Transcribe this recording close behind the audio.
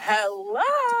Hello!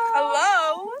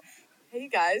 Hello! Hey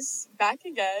guys, back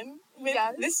again. With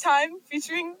Yes. This time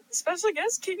featuring special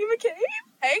guest Katie McCabe,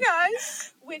 Hey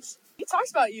guys! which we talked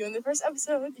about you in the first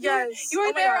episode. Yes. You were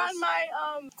Oh my there gosh. on my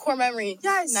core memory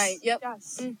night. Yep.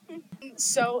 Yes.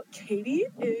 So Katie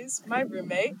is my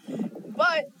roommate,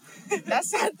 but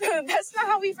that's not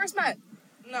how we first met.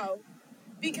 No.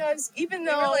 Because even We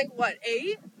though were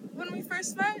 8 when we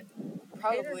first met?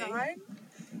 probably 8 or 9?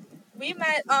 We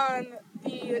met on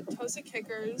the Tosa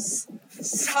Kickers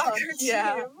soccer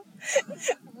yeah. team.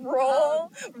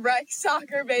 roll rec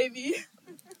soccer baby.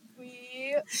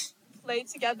 We played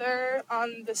together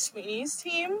on the Sweeney's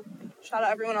team. Shout out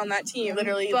everyone on that team.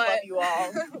 Literally But- love you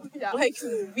all. yeah.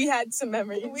 We had some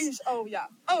memories. Oh yeah.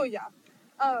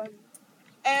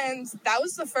 And that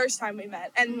was the first time we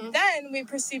met. And then we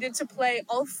proceeded to play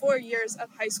all 4 years of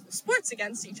high school sports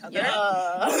against each other.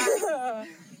 Yeah.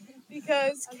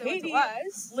 Because As I went to Katie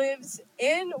West. lives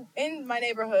in my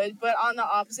neighborhood, but on the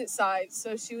opposite side.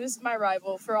 So she was my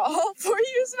rival for all 4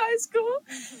 years of high school.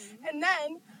 And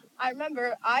then I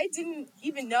remember I didn't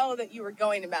even know that you were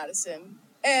going to Madison.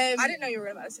 And I didn't know you were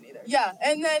in Madison either. yeah,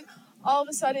 and then all of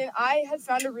a sudden I had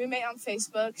found a roommate on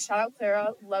Facebook. Shout out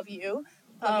Clara, love you.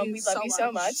 We love you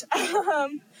so much.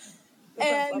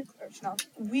 And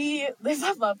we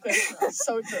love Clara,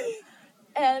 so true.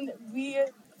 And we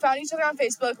found each other on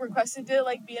Facebook, requested to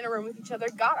be in a room with each other,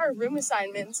 got our room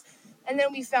assignments, and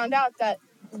then we found out that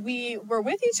we were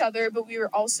with each other, but we were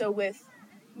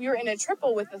in a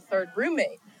triple with a third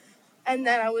roommate. And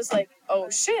then I was like,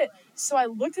 oh shit. So I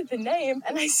looked at the name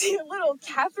and I see a little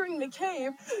Catherine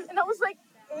McCabe, and I was like,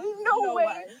 ain't no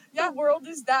way. The world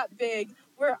is that big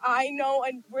where I know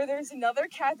and where there's another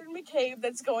Catherine McCabe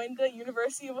that's going to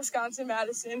University of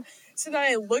Wisconsin-Madison. So then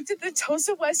I looked at the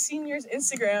Tosa West Seniors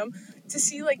Instagram to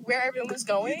see where everyone was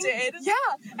going. You did? Yeah.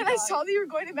 And I saw that you were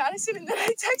going to Madison, and then I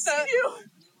texted you.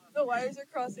 The wires are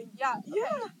crossing. Yeah.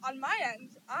 Yeah. On my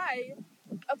end, I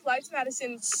applied to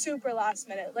Madison super last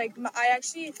minute. That's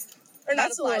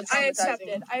a little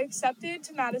traumatizing. I accepted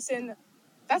to Madison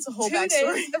That's a whole 2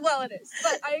 backstory. days. Well, it is.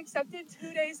 But I accepted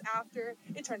 2 days after.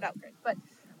 It turned out great. But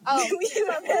 2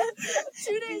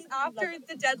 days after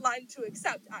the deadline to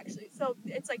accept, actually. So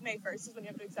it's May 1st is when you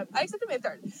have to accept. I accepted May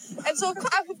 3rd. And so,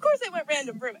 of course, I went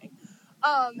random rooming.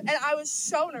 And I was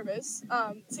so nervous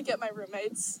to get my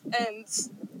roommates and,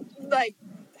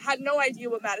 had no idea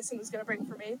what Madison was going to bring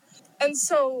for me. And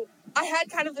so I had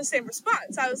kind of the same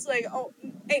response. I was like, oh,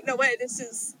 ain't no way, this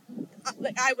is...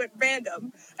 I went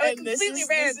random. I went completely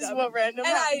random. This is what random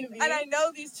happened to me. And I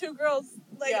know these two girls.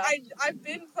 Yeah. I've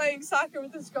been playing soccer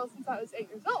with this girl since I was 8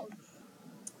 years old.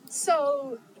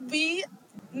 So we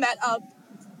met up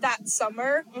that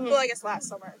summer. Mhm. Well, I guess last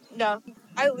summer. No.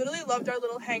 I literally loved our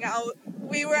little hangout.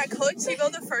 We were at Colectivo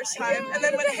the first time, and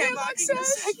then went hammock the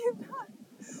second time.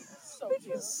 Which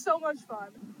was so much fun.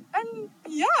 And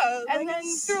yeah. And then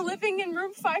through living in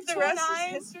room 529, the rest is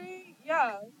history.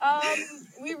 Yeah.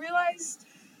 we realized,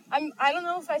 I don't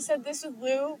know if I said this with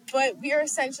Lou, but we are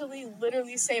essentially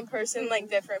literally same person,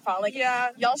 different font.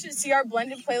 Yeah. Y'all should see our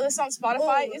blended playlist on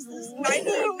Spotify. Is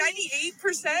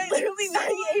 98%. Literally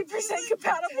 98%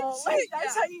 compatible.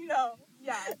 That's how you know.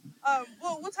 Yeah.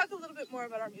 Well, we'll talk a little bit more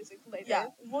about our music later. Yeah,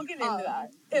 we'll get into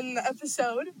that in the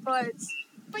episode. But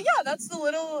yeah, that's the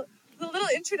little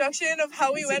introduction of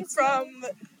how we went from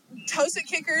Tosa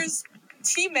Kickers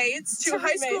teammates to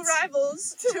high school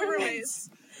rivals to roommates.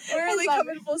 We're really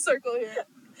coming full circle here.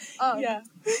 Yeah.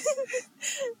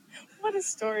 What a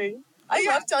story. I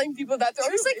love telling people that. They're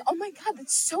always like, oh my god,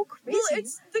 that's so crazy. Well,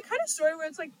 it's the kind of story where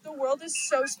it's the world is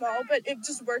so small, but it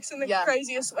just works in the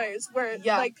craziest ways where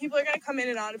people are going to come in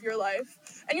and out of your life,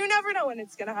 and you never know when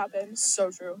it's going to happen. So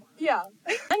true. Yeah.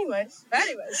 Anyways,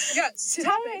 yes.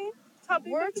 Today,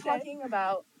 we're talking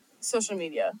about social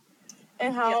media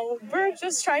and how we're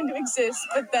just trying to exist,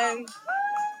 but then...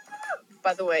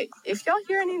 By the way, if y'all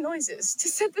hear any noises, to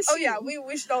set the scene. Oh yeah,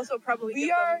 we should also probably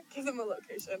give them a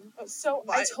location. So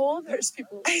there's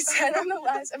people. I said on the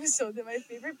last episode that my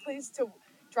favorite place to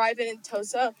drive in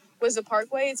Tosa was the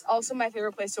Parkway. It's also my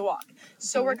favorite place to walk.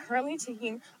 So we're currently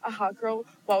taking a Hot Girl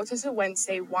Wauwatosa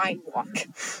Wednesday wine walk.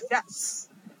 Yes.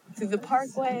 Through the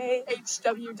Parkway.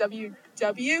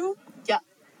 HWWW. Yeah.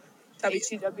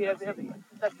 HWWW.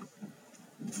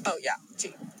 Oh yeah.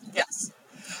 G. Yes.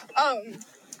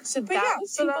 So that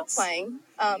was people playing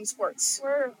sports.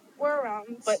 We're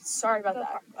around. But sorry about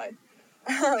that.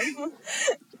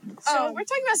 So we're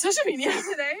talking about social media.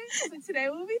 Today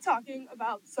we'll be talking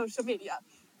about social media.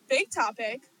 Big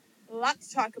topic. A lot to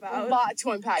talk about. A lot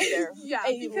to unpack there. Yeah.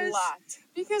 A lot.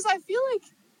 Because I feel like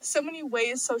so many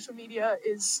ways social media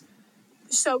is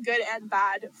so good and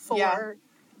bad for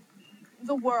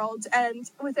the world and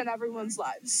within everyone's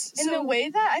lives. In the way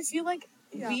that I feel like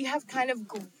we have kind of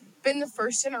been the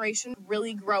first generation to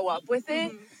really grow up with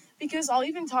it, because I'll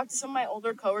even talk to some of my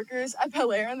older coworkers at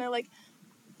Bel Air, and they're like,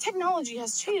 technology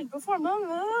has changed before, blah, blah,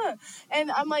 blah.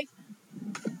 And I'm like,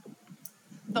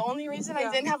 the only reason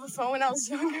I didn't have a phone when I was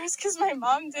younger is because my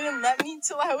mom didn't let me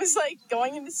till I was, like,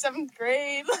 going into 7th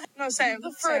grade. No, same.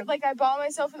 Like, I bought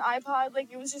myself an iPod.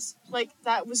 Like, it was just, like,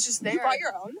 that was just there. You bought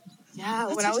your own?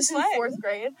 Yeah, when I was in 4th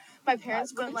grade, my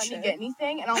parents wouldn't let me get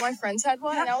anything, and all my friends had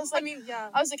one, and I was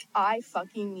like, I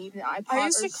fucking need an iPod I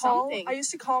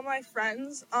used to call my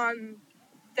friends on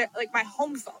like my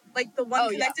home phone, like the one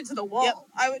connected to the wall. Yep.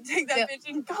 I would take that bitch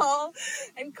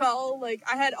and call. Like,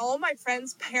 I had all my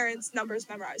friends' parents' numbers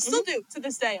memorized. Still do to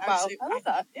this day. Actually, I love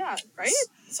that. Yeah, right.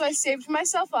 So I saved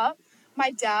myself up.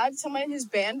 My dad, someone in his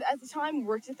band at the time,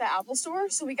 worked at the Apple store,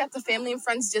 so we got the family and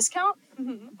friends discount.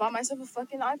 Bought myself a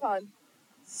fucking iPod.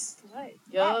 Slay.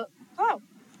 Yeah. Oh.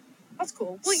 That's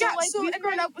cool. Well, we've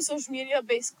grown up with social media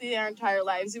basically our entire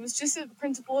lives. It was just a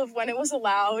principle of when it was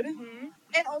allowed.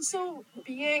 And also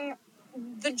being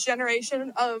the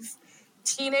generation of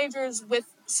teenagers with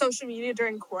social media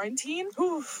during quarantine.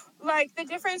 Like, the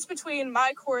difference between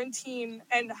my quarantine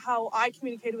and how I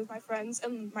communicated with my friends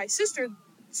and my sister's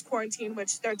quarantine,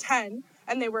 which they're 10,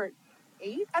 and they were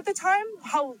 8 at the time,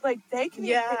 how, like, they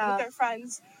communicated with their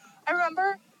friends. I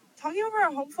remember talking over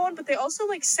our home phone, but they also,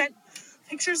 like, sent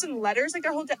pictures and letters. Like,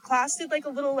 their whole class did, like, a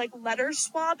little, like, letter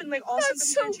swap and, like, all sent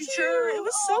them to each other. It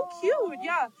was so cute,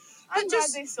 yeah. I'm glad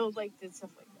they still, like, did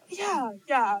stuff like that.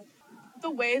 Yeah. The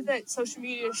way that social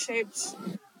media shaped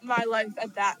my life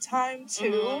at that time,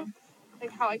 too.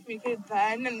 Like, how I communicated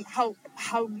then and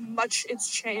how much it's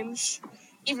changed,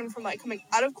 even from, like, coming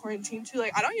out of quarantine, to,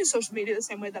 like, I don't use social media the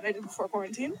same way that I did before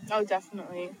quarantine. Oh,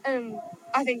 definitely. And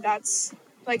I think that's,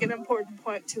 like, an important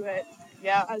point to it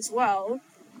as well.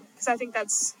 Because I think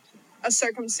that's a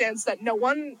circumstance that no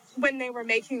one, when they were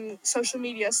making social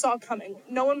media, saw coming.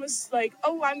 No one was like,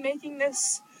 oh, I'm making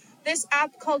this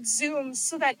app called Zoom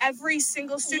so that every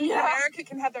single student in America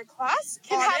can have their class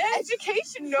can have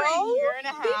education for a year and a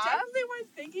half. They definitely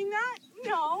weren't thinking that.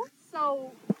 No.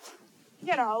 So,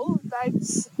 you know,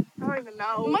 that's, I don't even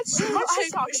know. Much to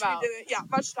talk about.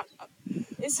 Much to talk about.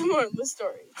 It's more of the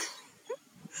story.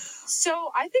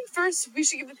 So I think first we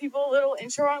should give the people a little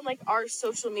intro on, like, our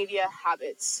social media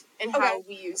habits and how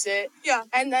we use it. Yeah.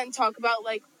 And then talk about,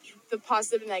 like, the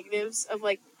positive and negatives of,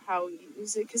 like, how we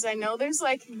use it. Because I know there's,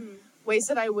 like, ways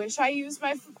that I wish I used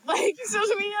my, like,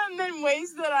 social media, and then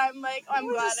ways that I'm, like, I'm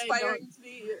glad I don't. To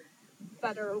be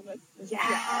better with,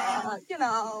 you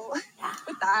know,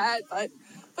 with that. But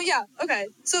yeah, okay.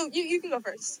 So you can go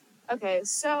first. Okay,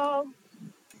 so,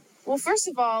 well, first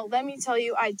of all, let me tell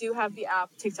you, I do have the app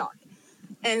TikTok.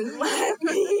 And let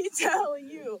me tell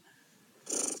you,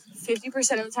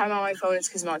 50% of the time on my phone is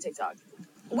because I'm on TikTok.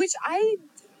 Which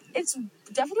it's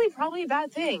definitely probably a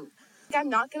bad thing. Like, I'm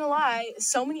not gonna lie,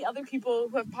 so many other people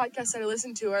who have podcasts that I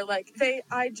listen to are like, they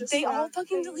all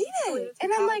fucking delete it.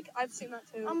 And I'm like, I've seen that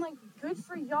too. I'm like, good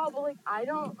for y'all, but, like, I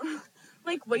don't,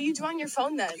 like, what do you do on your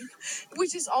phone then?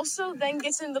 Which is also then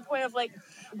gets into the point of, like,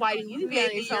 why do you need to be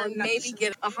on your phone? Maybe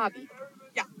get a hobby.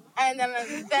 Yeah. And then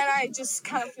I just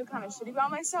kind of feel kind of shitty about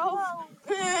myself.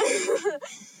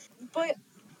 But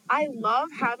I love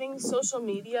having social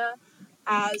media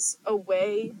as a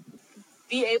way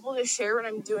be able to share what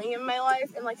I'm doing in my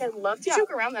life. And, like, I love to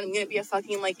joke around that I'm going to be a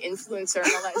fucking, like, influencer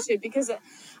and all that shit, because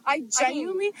I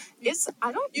genuinely,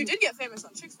 you did get famous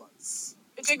on Chicks once.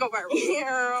 It did go viral.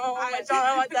 I don't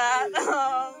know about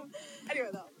that. Anyway,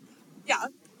 though. Yeah.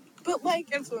 But, like,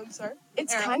 influencer.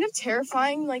 It's kind of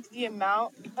terrifying, like, the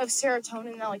amount of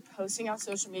serotonin that, like, posting on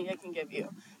social media can give you.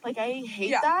 Like, I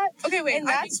hate that. Okay, wait. And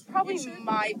that's probably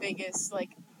my biggest, like...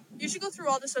 You should go through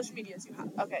all the social medias you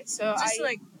have. Okay, so just to,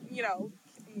 like, you know...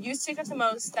 use TikTok the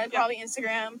most, then probably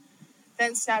Instagram,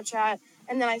 then Snapchat,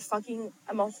 and then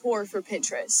I'm a whore for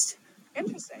Pinterest.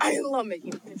 Interesting. I love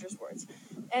making Pinterest boards.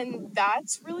 And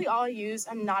that's really all I use.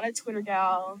 I'm not a Twitter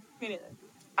gal. Me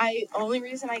neither. Only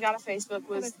reason I got a Facebook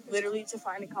was literally to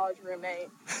find a college roommate.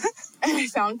 And I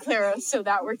found Clara, so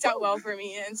that worked out well for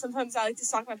me. And sometimes I like to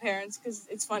stalk my parents because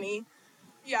it's funny.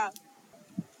 Yeah.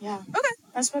 Yeah. Okay.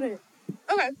 That's about it.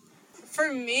 Okay.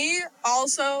 For me,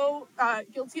 also,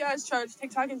 guilty as charged,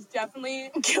 TikTok is definitely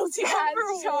guilty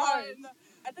as charged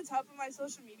at the top of my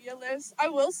social media list. I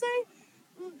will say,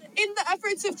 in the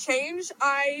efforts of change,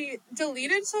 I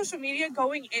deleted social media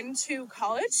going into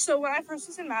college. So when I first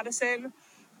was in Madison,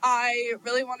 I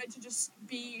really wanted to just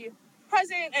be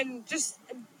present and just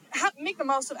make the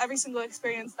most of every single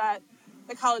experience that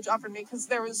the college offered me, because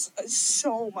there was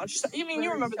so much stuff. I mean,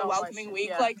 you remember the welcoming week.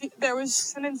 Yeah. Like, there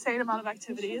was an insane amount of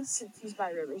activities. Confused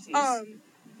by Rivers.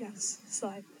 Yes,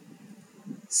 slide.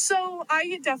 So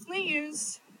I definitely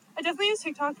use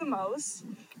TikTok the most,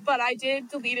 but I did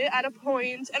delete it at a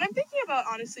point, and I'm thinking about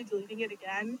honestly deleting it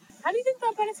again. How do you think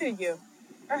that benefited you,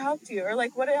 or helped you, or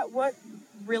like what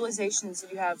realizations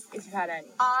did you have, if you had any?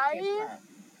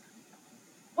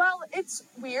 Well, it's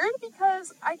weird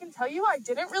because I can tell you I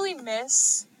didn't really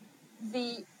miss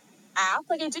the app.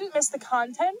 Like, I didn't miss the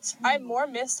content. Mm-hmm. I more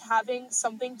missed having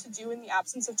something to do in the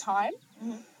absence of time.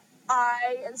 Mm-hmm.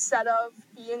 I, instead of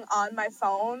being on my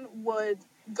phone, would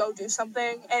go do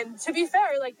something. And to be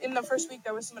fair, like, in the first week,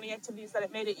 there were so many activities that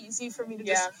it made it easy for me to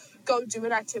just go do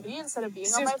an activity instead of being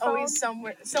on my phone. Always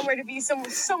somewhere to be, someone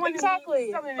exactly. to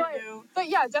meet, something to do. But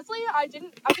yeah, definitely, I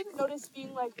didn't notice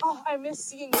being like, oh, I miss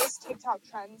seeing this TikTok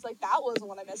trends. Like, that wasn't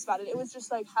what I missed about it. It was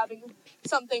just like having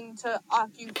something to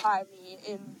occupy me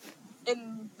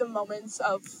in the moments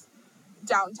of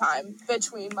downtime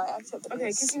between my activities. Okay,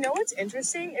 because you know what's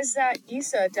interesting is that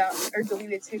Issa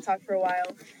deleted TikTok for a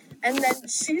while, and then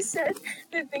she said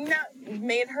the thing that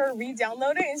made her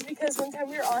re-download it is because one time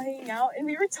we were all hanging out and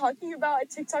we were talking about a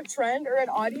TikTok trend or an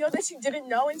audio that she didn't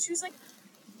know, and she was like,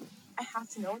 I have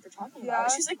to know what they're talking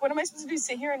about. She's like, what am I supposed to do,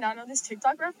 sit here and not know this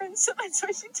TikTok reference? So that's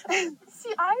what she did.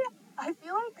 See, I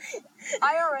feel like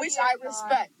I already... Which I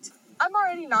respect. I'm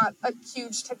already not a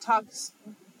huge TikTok...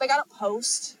 Like, I don't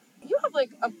post. You have,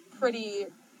 like, a pretty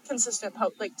consistent,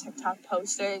 TikTok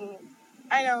posting.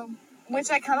 I know.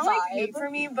 Which I kind of like hate for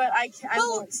me, but I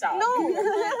won't stop. No.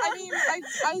 I mean,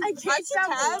 I can't stop.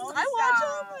 I watch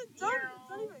them.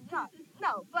 Don't even, yeah.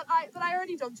 No, but I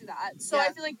already don't do that. So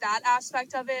I feel like that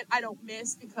aspect of it, I don't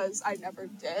miss because I never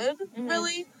did,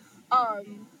 really.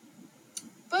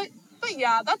 But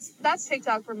yeah, that's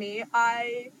TikTok for me.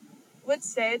 I would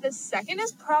say the second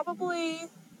is probably...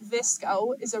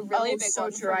 Visco is a really big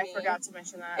one for me. I forgot to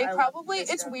mention that.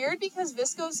 It's weird because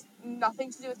Visco's nothing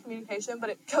to do with communication,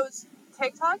 but it goes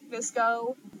TikTok,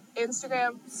 Visco,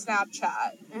 Instagram,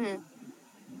 Snapchat,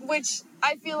 which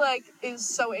I feel like is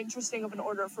so interesting of an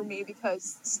order for me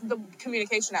because the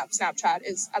communication app Snapchat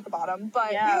is at the bottom.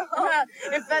 But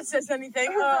if that says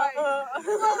anything,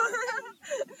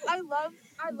 I love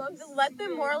let the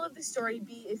moral of the story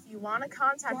be, if you want to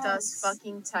contact us,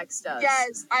 fucking text us.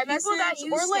 Yes, I message people that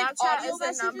use Snapchat as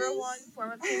messages. the number one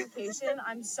form of communication.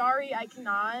 I'm sorry, I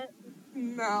cannot.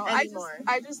 No, anymore.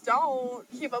 I just don't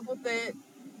keep up with it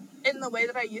in the way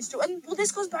that I used to. And well,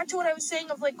 this goes back to what I was saying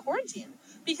of like quarantine,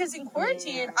 because in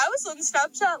quarantine I was on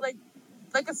Snapchat like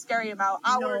a scary amount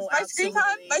of hours. My screen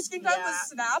time was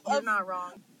Snap. You're not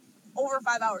wrong. Over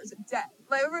 5 hours a day.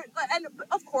 And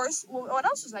of course, what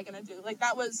else was I gonna do? Like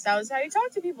that was how you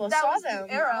talk to people. That saw was them.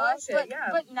 The era.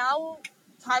 But now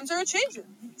times are changing.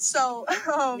 So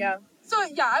So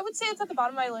yeah, I would say it's at the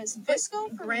bottom of my list.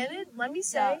 Visco. Granted, let me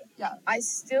say, I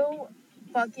still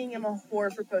fucking am a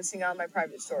whore for posting on my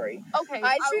private story. Okay.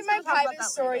 I treat my private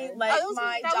story like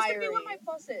my diary. That was gonna be one of my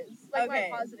pluses. My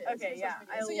positives. Okay, yeah.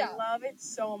 I love it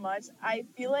so much. I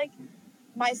feel like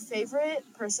my favorite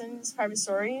person's private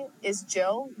story is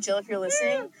Jill. Jill, if you're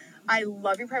listening, I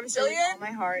love your private story with all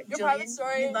my heart. Your Jillian, private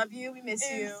story. We love you. We miss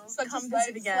you. Come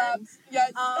visit again.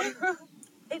 Yes.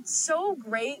 It's so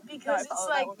great because it's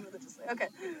like, okay.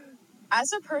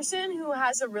 As a person who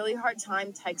has a really hard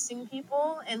time texting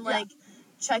people and like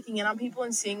checking in on people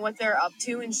and seeing what they're up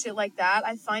to and shit like that,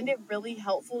 I find it really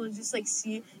helpful to just like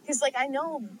see, because like I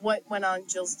know what went on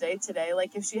Jill's day today.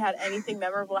 Like if she had anything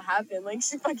memorable happen, like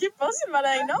she fucking posted about it.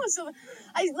 I know, so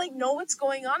I like know what's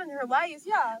going on in her life.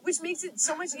 Yeah, which makes it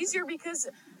so much easier because,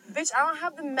 bitch, I don't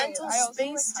have the mental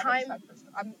space, time,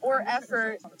 or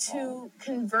effort to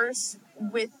converse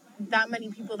with that many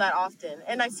people that often,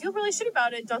 and I feel really shitty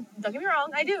about it. Don't get me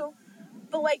wrong, I do,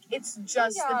 but like it's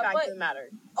just the fact of the matter.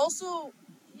 Also,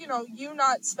 you know, you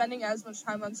not spending as much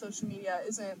time on social media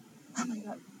isn't. Oh my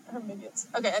god, her minions.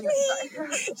 Okay, anyway, sorry.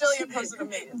 Jillian posted a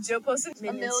minion. Jill posted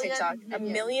minions TikTok. A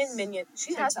million minions.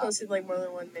 She has posted like more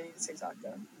than one minion TikTok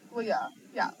though. Well,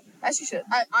 yeah. As she should.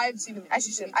 I've seen them. As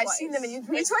she should. I've seen the minions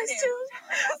twice too.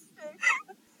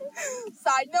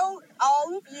 Side note,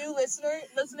 all of you listening,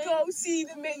 go see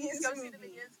the minions.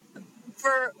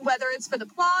 For whether it's for the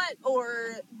plot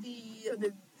or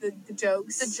the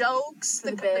jokes,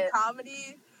 the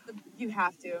comedy. You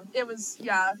have to. It was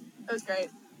great.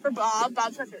 For Bob,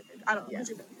 Bob's my favorite. I don't know. Who's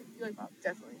your favorite? You like Bob?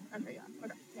 Definitely. Okay,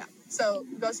 yeah. So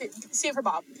go see it for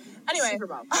Bob. Anyway, see it for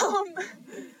Bob.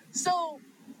 So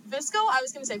Visco, I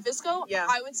was gonna say Visco. Yeah.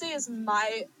 I would say is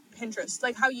my Pinterest.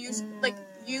 Like how you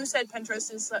said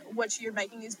Pinterest is what you're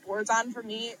making these boards on. For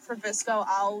me, for Visco,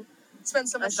 I'll spend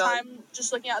so much time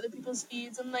just looking at other people's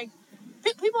feeds and, like,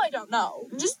 people I don't know.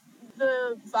 Mm-hmm. Just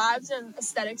the vibes and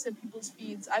aesthetics of people's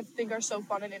feeds I think are so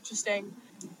fun and interesting.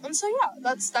 And so, yeah,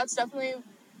 that's definitely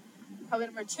probably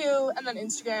number 2. And then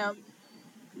Instagram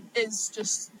is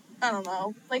just, I don't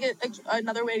know, like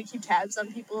another way to keep tabs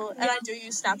on people. And I do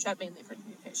use Snapchat mainly for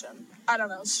communication. I don't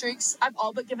know, streaks, I've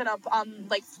all but given up on,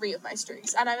 like, 3 of my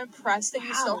streaks. And I'm impressed that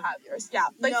you still have yours. Yeah,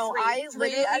 like, no,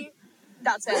 3.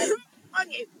 That's it.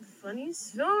 Okay, funny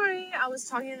story. I was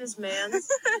talking to this man,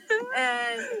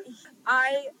 and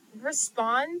I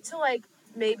respond to, like,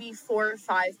 maybe 4 or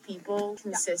 5 people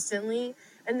consistently,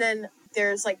 and then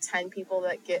there's, like, 10 people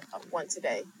that get once a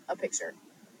day a picture,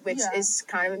 which is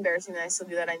kind of embarrassing that I still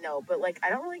do that, I know, but, like, I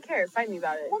don't really care. Fight me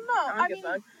about it. Well,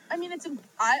 no, I mean, it's,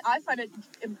 I find it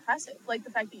impressive, like,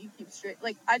 the fact that you keep straight,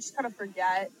 like, I just kind of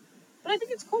forget, but I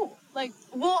think it's cool, like,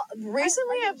 well,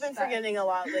 recently I've been forgetting a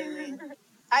lot lately.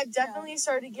 I've definitely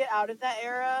started to get out of that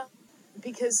era,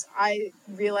 because I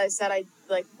realized that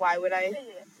why would I?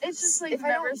 It's just, like,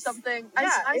 never something.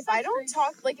 If I don't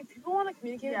talk, like, if people want to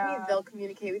communicate with me, they'll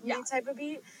communicate with me type of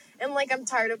beat. And, like, I'm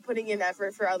tired of putting in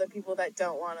effort for other people that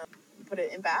don't want to put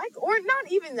it in back. Or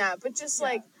not even that, but just,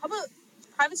 like... How about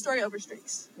private story over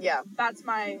streaks? Yeah. That's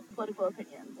my political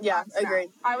opinion. Yeah, agreed.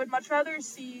 I would much rather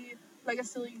see, like, a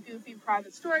silly, goofy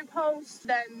private story post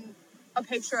than a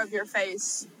picture of your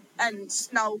face and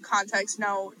no context,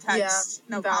 no text,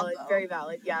 no valid, combo. Very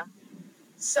valid, yeah.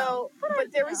 So,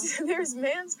 but there's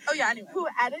mans who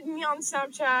added me on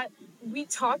Snapchat. We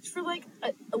talked for, like,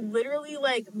 literally,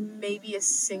 like, maybe a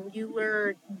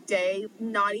singular day,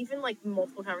 not even, like,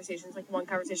 multiple conversations, like, one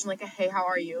conversation, like, hey, how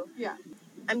are you? Yeah.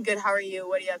 I'm good, how are you?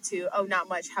 What are you up to? Oh, not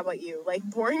much, how about you? Like,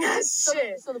 boring ass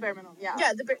shit. So the bare minimum, yeah.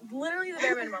 Yeah, literally the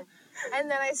bare minimum.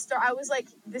 And then I was like,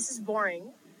 this is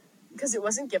boring. Because it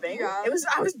wasn't giving. Yeah. I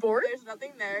was bored. There's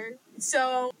nothing there.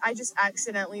 So I just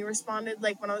accidentally responded,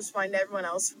 like, when I was responding to everyone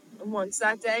else once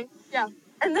that day. Yeah.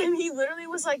 And then he literally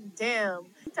was like, damn.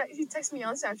 He texted me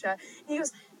on Snapchat. And he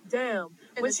goes, damn.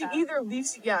 When she either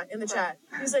leaves you, in the chat.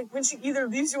 He's like, when she either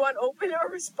leaves you unopened or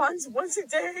responds once a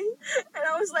day. And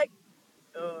I was like,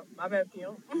 my bad,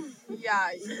 Pio. Yeah,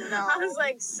 no. I was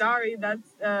like, sorry,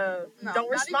 that's, don't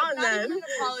respond then. Not even an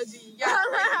apology. Yeah,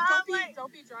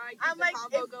 don't be dry, keep the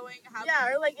combo going.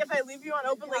 Or like, if I leave you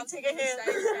unopened, like, take a hint.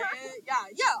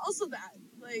 Yeah, also that.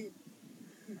 Like,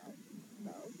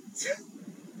 no.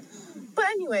 But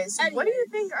anyways, what do you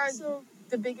think are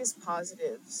the biggest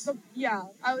positives?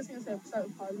 I was going to say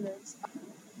positives.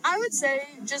 I would say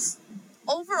just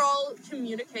overall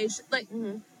communication, like,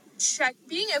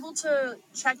 being able to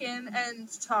check in and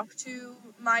talk to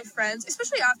my friends,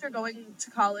 especially after going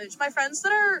to college, my friends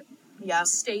that are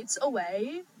states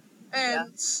away,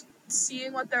 and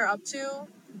seeing what they're up to.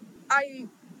 I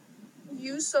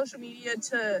use social media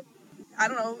to, I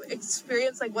don't know,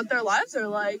 experience, like, what their lives are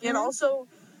like, and also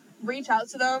reach out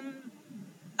to them.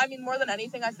 I mean, more than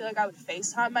anything, I feel like I would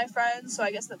FaceTime my friends, so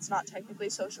I guess that's not technically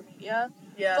social media.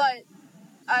 Yeah. But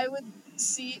I would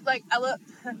see, like, Ella,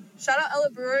 shout out Ella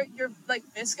Brewer, you're, like,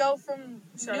 Visco from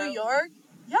New York.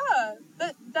 Yeah,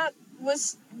 that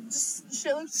was just,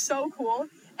 shit looked so cool,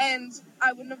 and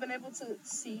I wouldn't have been able to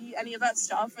see any of that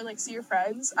stuff or, like, see your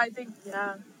friends. I think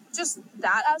just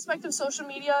that aspect of social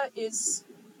media is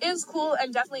cool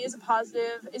and definitely is a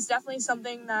positive, is definitely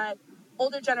something that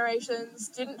older generations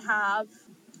didn't have,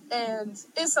 and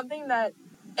is something that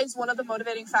is one of the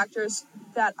motivating factors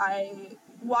that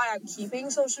why I'm keeping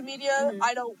social media.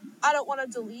 I don't want to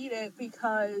delete it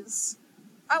because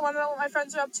I want to know what my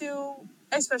friends are up to,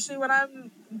 especially when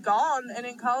I'm gone and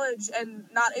in college and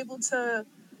not able to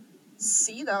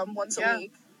see them once a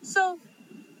week. So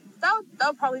that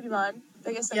would probably be mine.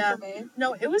 Biggest thing for me.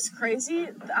 No, it was crazy.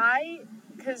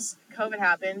 Because COVID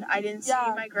happened, I didn't see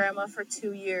my grandma for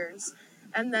 2 years.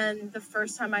 And then the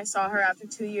first time I saw her after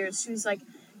 2 years, she was like,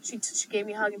 she gave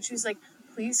me a hug and she was like,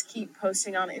 please keep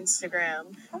posting on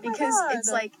Instagram, because it's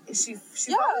like she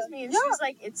follows me and she's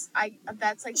like,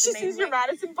 that's like she the sees your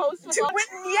Madison post with the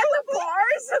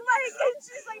bars and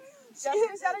she's like,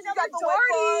 Jessica's got another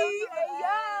party,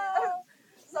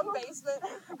 some basement.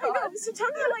 I know, so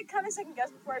tell me, like, kind of second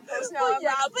guess before I post now.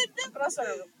 But also,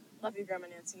 love you, Grandma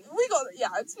Nancy. We go,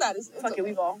 it's Madison. Fuck it,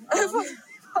 we've all.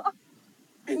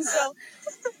 And so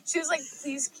she was like,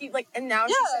 please keep, like, and now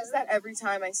she says that every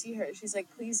time I see her. She's like,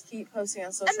 please keep posting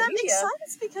on social media. And that makes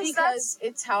sense because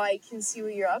it's how I can see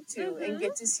what you're up to and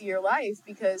get to see your life,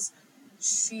 because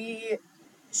she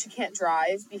can't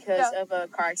drive because of a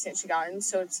car accident she got in,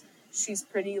 so she's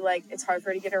pretty, like, it's hard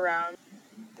for her to get around.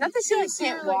 Not that she, like,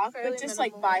 can't walk, but just,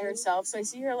 like, by herself. So I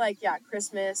see her, like,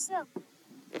 Christmas.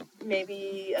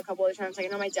 maybe a couple other times. Like, I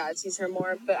know my dad sees her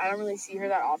more, but I don't really see her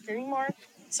that often anymore.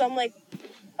 So I'm like,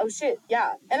 oh shit,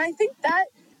 yeah. And I think that,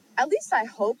 at least I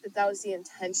hope that was the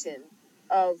intention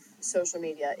of social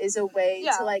media, is a way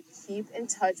to, like, keep in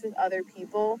touch with other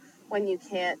people when you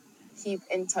can't keep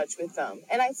in touch with them.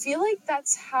 And I feel like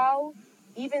that's how,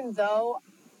 even though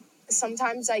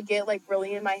sometimes I get, like,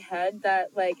 really in my head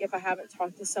that, like, if I haven't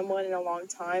talked to someone in a long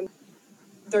time,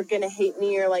 they're gonna hate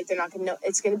me, or, like, they're not gonna know,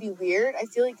 it's gonna be weird. I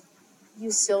feel like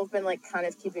you still have been, like, kind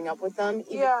of keeping up with them,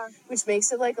 which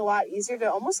makes it, like, a lot easier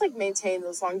to almost, like, maintain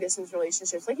those long distance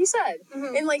relationships, like you said,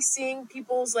 and, like, seeing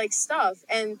people's, like, stuff.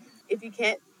 And if you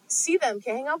can't see them,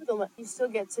 can't hang out with them, you still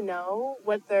get to know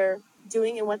what they're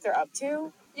doing and what they're up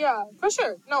to. Yeah, for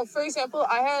sure. No, for example,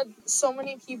 I had so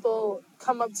many people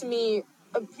come up to me,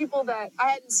 people that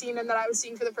I hadn't seen and that I was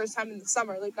seeing for the first time in the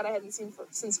summer, like, that I hadn't seen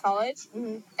since college,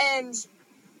 and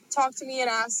talk to me and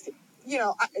ask, you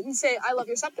know, and say, I love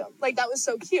your septum. Like, that was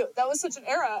so cute. That was such an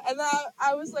era. And then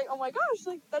I was like, oh my gosh,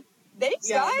 like, that, thanks,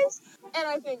 guys. And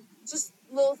I think just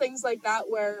little things like that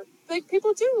where, like,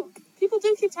 people do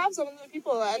keep tabs on other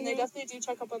people, and they definitely do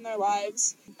check up on their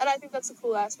lives. And I think that's a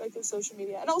cool aspect of social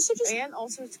media. And also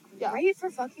it's great for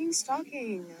fucking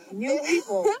stalking new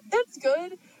people. It's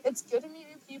good. It's good to meet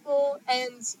new people.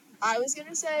 And I was going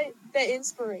to say the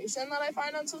inspiration that I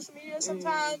find on social media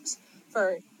sometimes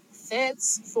for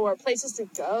fits, for places to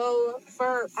go,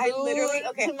 for food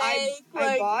to make.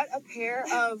 I bought a pair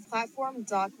of platform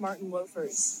Doc Martin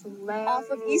loafers off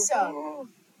of Issa.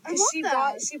 I love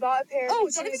that. She bought a pair. Oh,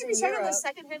 don't even get me started on the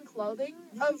secondhand clothing.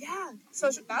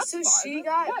 So she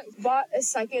bought a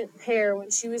second pair when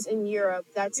she was in Europe.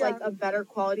 That's like a better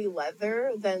quality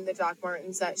leather than the Doc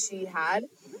Martens that she had.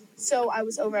 So I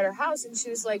was over at her house, and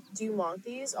she was like, do you want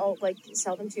these? I'll, like,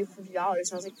 sell them to you for $50. And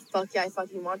I was like, fuck yeah, I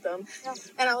fucking want them. Yeah.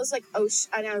 And I was like,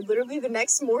 and I literally the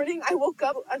next morning, I woke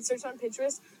up and searched on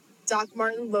Pinterest, Doc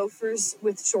Marten loafers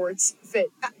with shorts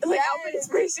fit. Like, outfit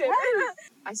inspiration.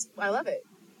 I love it.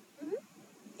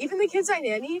 Even the kids I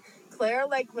nanny, Claire,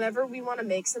 like, whenever we want to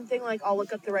make something, like, I'll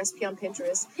look up the recipe on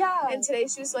Pinterest. Yeah. And today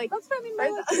she was like, that's what I mean by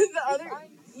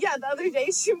the other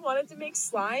day she wanted to make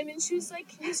slime, and she was like,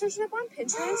 can you search it up on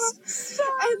Pinterest?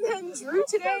 And then Drew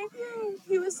today,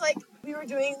 he was like, we were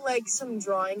doing, like, some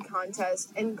drawing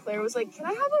contest, and Claire was like, can I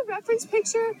have a reference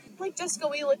picture? Like, just go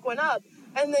look one up.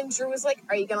 And then Drew was like,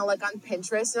 are you gonna look on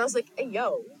Pinterest? And I was like, hey,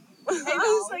 yo. I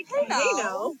was like, hey,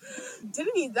 no.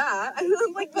 Didn't need that.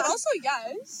 I'm like, but also,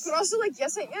 yes. But also, like,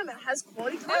 yes, I am. It has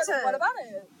quality content. And what about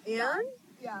it? And?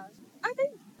 Yeah. I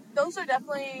think those are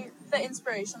definitely the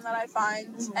inspiration that I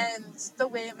find, and the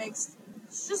way it makes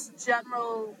just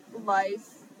general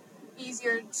life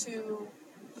easier to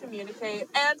communicate.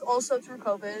 And also through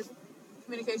COVID.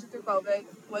 Communication through COVID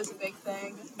was a big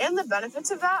thing. And the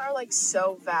benefits of that are, like,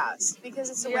 so vast. Because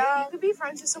it's a way you could be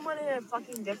friends with someone in a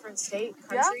fucking different state,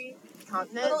 country,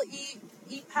 continent. Little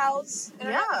e-pals,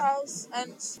 internet pals,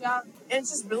 and it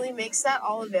just really makes that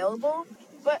all available.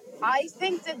 But I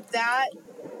think that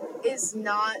is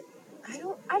not, I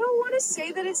don't want to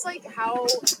say that it's, like, how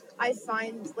I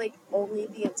find, like, only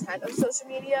the intent of social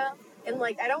media. And,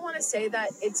 like, I don't want to say that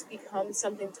it's become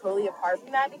something totally apart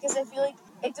from that, because I feel like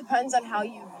it depends on how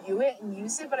you view it and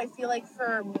use it. But I feel like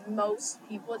for most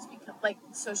people, it's become, like,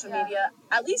 social media,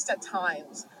 at least at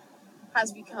times,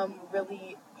 has become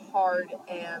really hard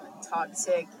and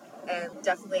toxic and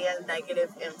definitely a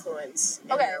negative influence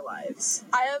in their lives.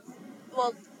 I have,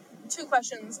 2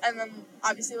 questions, and then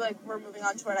obviously, like, we're moving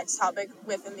on to our next topic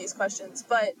within these questions.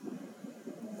 But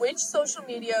which social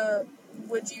media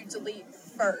would you delete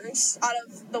first out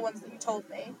of the ones that you told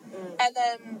me? And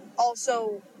then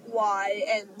also why,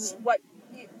 and what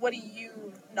do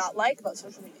you not like about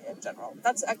social media in general?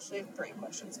 That's actually 3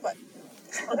 questions, but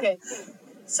okay.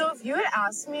 So if you had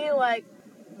asked me, like,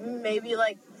 maybe,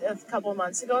 like, a couple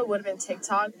months ago, it would have been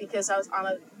TikTok, because I was on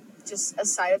a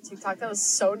side of TikTok that was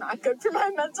so not good for my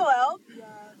mental health. Yeah.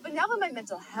 But now that my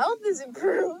mental health is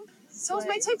improved, so is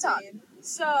my TikTok.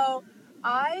 So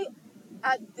I,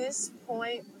 at this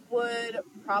point, would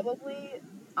probably,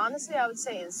 honestly, I would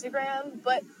say Instagram,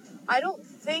 but I don't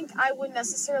think I would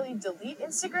necessarily delete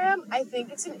Instagram. I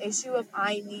think it's an issue of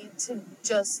I need to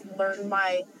just learn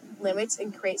my limits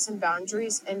and create some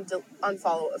boundaries and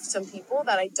unfollow some people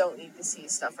that I don't need to see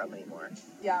stuff from anymore.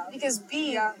 Yeah. Because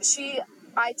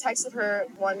I texted her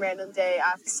one random day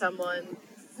after someone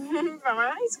from our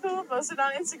high school posted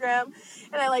on Instagram,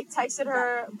 and I, like, texted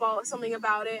her about something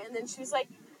about it, and then she was like,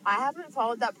 I haven't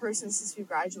followed that person since we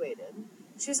graduated.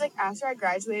 She was like, after I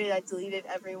graduated, I deleted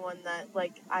everyone that,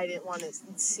 like, I didn't want to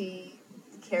see,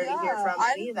 hear from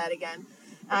any of that again.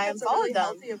 And I unfollowed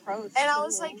them. And I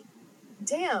was like,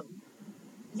 damn,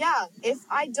 yeah, if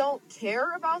I don't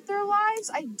care about their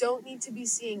lives, I don't need to be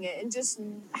seeing it. And just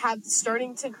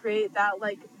starting to create that,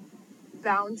 like,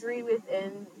 boundary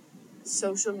within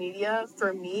social media,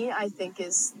 for me, I think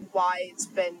is why it's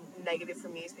been negative for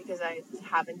me, is because I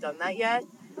haven't done that yet.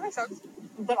 That makes sense.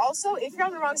 But also, if you're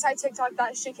on the wrong side of TikTok,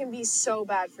 that shit can be so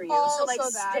bad for you. Also so, like,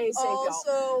 stay safe, y'all.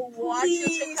 Also, watch your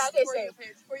Please TikTok stay for your safe.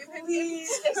 page. For your page. Please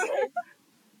stay safe.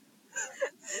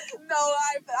 No,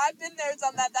 I've been there,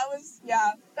 done that. That was,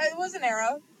 it was an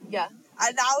era. Yeah.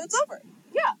 And now it's over.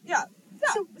 Yeah. Yeah.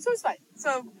 So it's fine.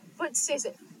 So, But stay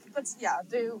safe. but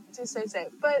do stay safe.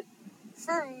 But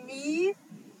for me,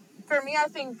 I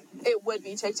think it would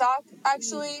be TikTok,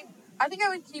 actually. I think I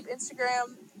would keep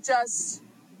Instagram. Just,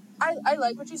 I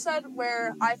like what you said,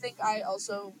 where I think I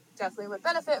also definitely would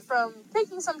benefit from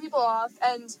taking some people off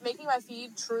and making my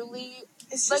feed truly,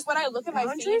 It's like, just, when I look at my feed,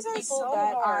 boundaries are people so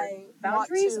that hard. I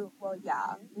Boundaries? want to, well,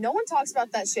 yeah. no one talks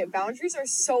about that shit. Boundaries are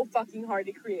so fucking hard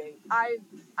to create. I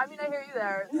mean, I hear you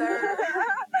there. They're,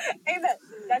 Amen.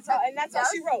 That's all, and that's all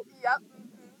she wrote. Yep.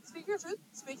 Mm-hmm. Speak your truth.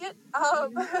 Speak it.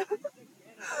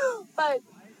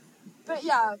 But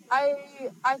yeah,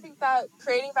 I think that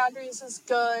creating boundaries is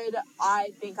good.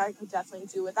 I think I could definitely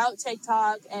do without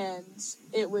TikTok, and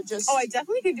it would just. Oh, I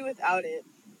definitely could do without it.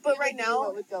 But right now,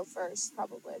 it would go first,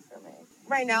 probably for me.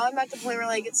 Right now, I'm at the point where,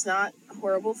 like, it's not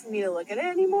horrible for me to look at it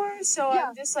anymore. So Yeah.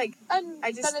 I'm just like, And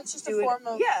I just then it's just do a form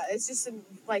of. Yeah, it's just a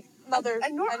Another a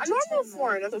normal entertainment.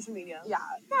 form of social media. Yeah.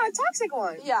 Not a toxic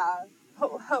one. Yeah.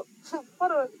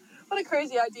 What a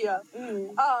crazy idea.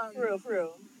 For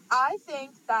real. I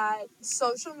think that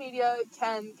social media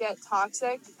can get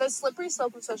toxic. The slippery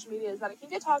slope of social media is that it can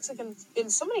get toxic in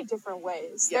so many different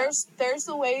ways. Yeah. There's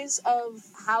the ways of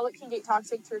how it can get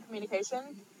toxic through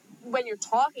communication when you're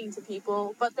talking to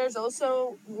people, but there's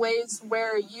also ways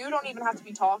where you don't even have to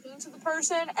be talking to the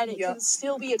person, and it can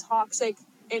still be a toxic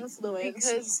influence,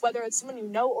 because whether it's someone you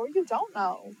know or you don't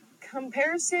know.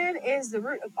 Comparison is the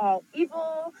root of all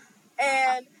evil.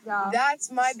 And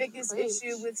that's my biggest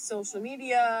issue with social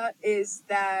media, is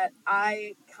that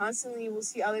I constantly will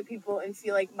see other people and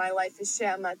feel like my life is shit.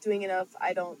 I'm not doing enough.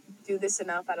 I don't do this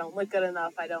enough. I don't look good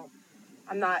enough.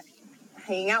 I'm not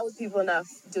hanging out with people enough,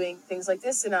 doing things like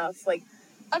this enough. Like,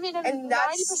 I mean, and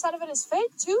 90% of it is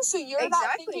fake too. So you're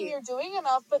not thinking you're doing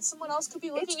enough, but someone else could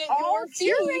be looking at your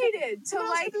feed. Curated. Someone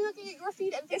else could be looking at your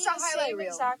feed and thinking it's a highlight reel.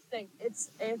 Exact thing. It's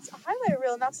a highlight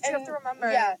reel, and that's what you have to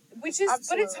remember. Yeah, which is, Absolutely.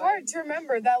 but it's hard to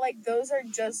remember that, like, those are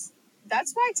just.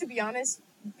 That's why, to be honest,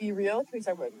 Be Real. Can we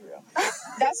talk about Be Real?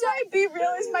 That's why Be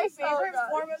Real is my favorite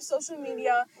form of social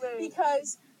media,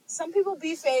 because some people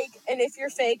be fake, and if you're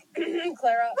fake,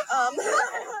 Clara,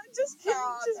 just kidding.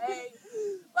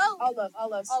 Well, I'll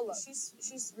love.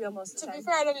 She's real most of the time. To be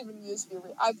fair, I don't even use Be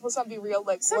Real. I post on Be Real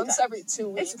like Sometimes. once every 2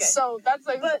 weeks. Okay. So that's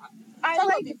like. But I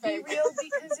like Be fake. Real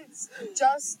because it's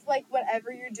just like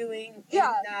whatever you're doing in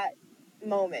that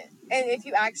moment. And if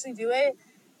you actually do it,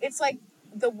 it's like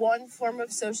the one form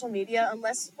of social media,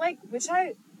 unless, like, which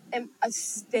I am a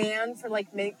stan for,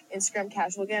 like, make Instagram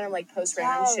casual again and, like, post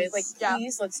random shit. Like,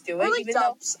 please, let's do it. Or, like, even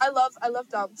dumps. I love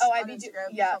dumps. Oh, on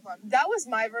Instagram. Yeah, that was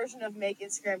my version of make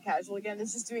Instagram casual again.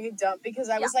 It's just doing a dump, because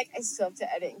I was like, I still have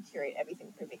to edit and curate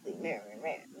everything perfectly.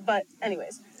 But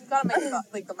anyways, you gotta make it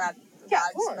like the magic.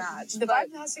 Match. The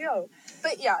vibe has to go.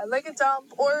 But yeah, like a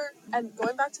dump, and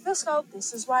going back to VSCO,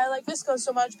 this is why I like VSCO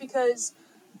so much, because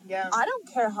I don't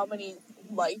care how many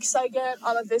likes I get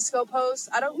on a VSCO post.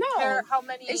 I don't care how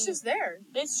many. It's just there.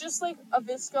 It's just like a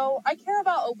VSCO. I care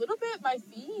about a little bit my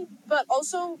feed, but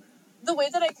also the way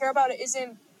that I care about it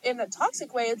isn't in a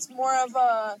toxic way. It's more of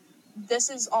a, this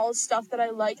is all stuff that I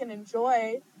like and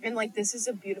enjoy, and like, this is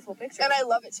a beautiful picture, and I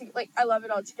love it. I love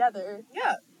it all together.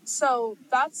 Yeah. So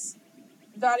that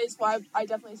is why I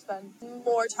definitely spend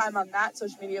more time on that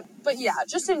social media. But yeah,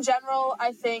 just in general,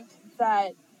 I think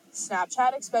that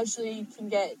Snapchat especially can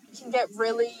get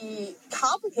really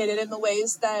complicated in the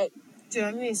ways that. Do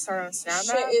I need to start on Snapchat?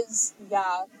 Shit is,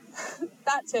 that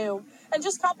too. And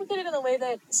just complicated in the way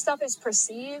that stuff is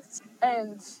perceived,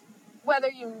 and whether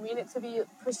you mean it to be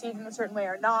perceived in a certain way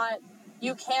or not,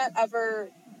 you can't ever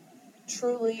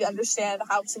truly understand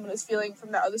how someone is feeling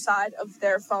from the other side of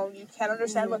their phone. You can't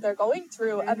understand what they're going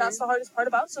through, and that's the hardest part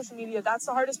about social media. That's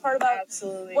the hardest part about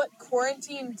what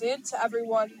quarantine did to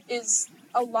everyone. Is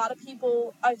a lot of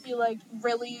people, I feel like,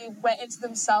 really went into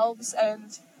themselves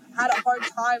and had a hard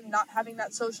time not having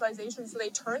that socialization, so they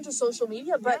turned to social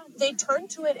media, but they turned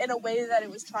to it in a way that it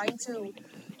was trying to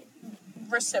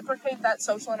reciprocate that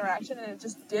social interaction, and it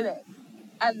just didn't.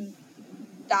 And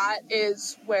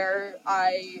that's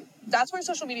where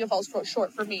social media falls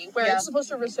short for me, where it's supposed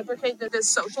to reciprocate this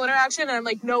social interaction, and I'm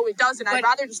like, no, it doesn't. I'd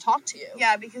rather just talk to you.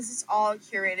 Yeah, because it's all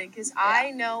curated. Because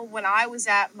I know when I was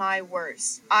at my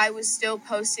worst, I was still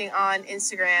posting on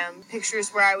Instagram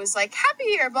pictures where I was like, happy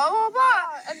here, blah, blah,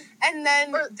 blah. And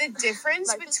then the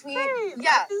difference between...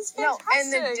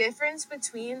 and the difference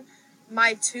between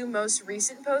my two most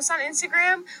recent posts on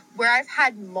Instagram, where I've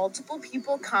had multiple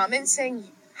people comment saying,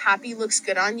 happy looks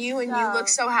good on you, and you look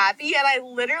so happy, and I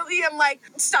literally am like,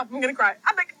 stop, I'm gonna cry.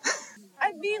 I'm like,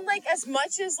 I mean, like, as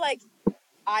much as, like,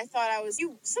 I thought I was,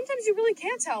 sometimes you really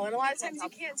can't tell, and a lot of times you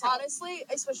can't tell. Honestly,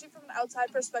 especially from an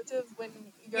outside perspective, when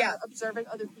you're observing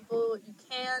other people, you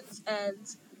can't, and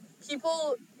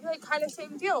people, like, kind of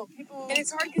same deal. And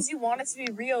it's hard because you want it to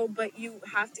be real, but you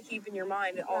have to keep in your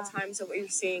mind at all times that what you're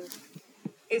seeing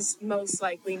is most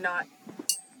likely not.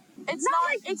 It's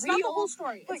not the whole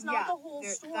story. It's not the whole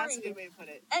story. That's a good way to put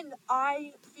it. And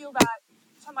I feel that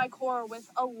to my core with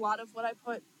a lot of what I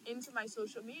put into my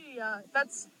social media.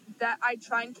 That I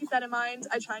try and keep that in mind.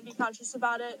 I try and be conscious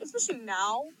about it, especially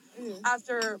now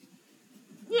after,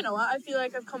 I feel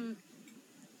like I've come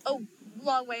a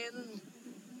long way in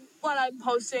what I'm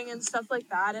posting and stuff like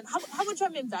that, and how much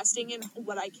I'm investing in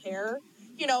what I care.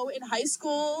 In high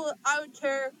school, I would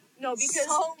care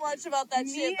so much about that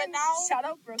shit, but now... Shout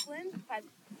out Brooklyn.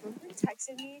 Brooklyn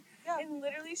texted me, and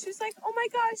literally she was like, oh my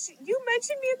gosh, you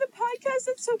mentioned me in the podcast,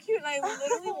 that's so cute, and I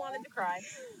literally wanted to cry.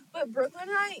 But Brooklyn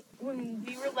and I, when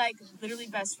we were, like, literally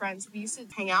best friends, we used to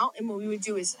hang out, and what we would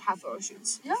do is have photo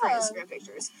shoots for Instagram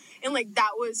pictures. And, like,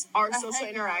 that was our social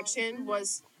interaction,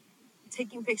 was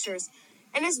taking pictures.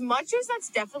 And as much as that's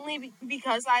definitely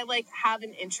because I, like, have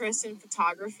an interest in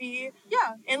photography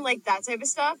and, like, that type of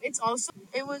stuff, it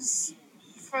was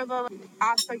for the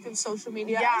aspect of social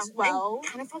media as well. And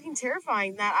kind of fucking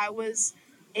terrifying that I was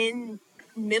in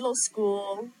middle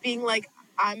school being like,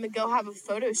 I'm gonna go have a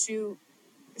photo shoot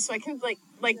so I can, like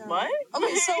what?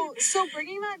 Okay, so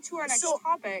bringing that to our next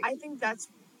topic. I think that's...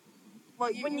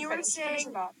 When you were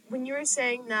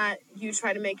saying that you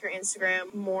try to make your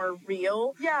Instagram more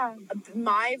real,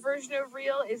 my version of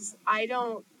real is I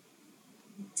don't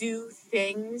do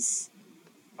things.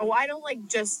 I don't like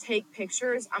just take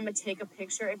pictures. I'm gonna take a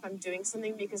picture if I'm doing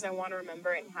something because I want to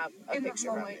remember it and have a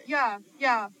picture of it. Yeah.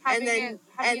 Having it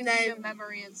be a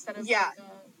memory instead of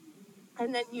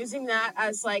and then using that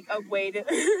as like a way to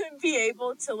be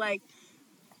able to like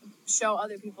show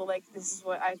other people, like, this is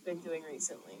what I've been doing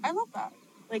recently. I love that.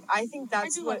 Like, I think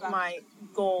that's what my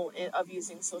goal of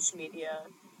using social media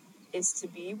is to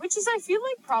be, which is, I feel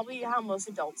like, probably how most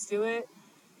adults do it.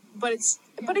 But it's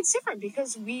different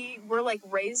because we were, like,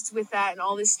 raised with that and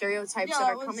all these stereotypes that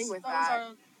are coming with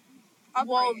that.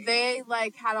 Well, they,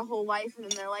 like, had a whole life and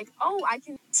then they're like, oh, I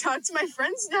can talk to my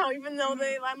friends now even though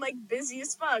I'm, like, busy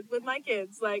as fuck with my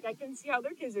kids. Like, I can see how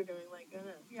their kids are doing. Like, I don't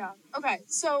know. Yeah. Okay,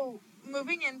 so...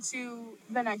 moving into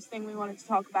the next thing we wanted to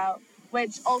talk about,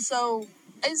 which also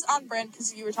is on brand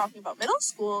because you were talking about middle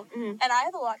school, and I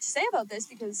have a lot to say about this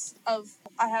because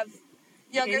I have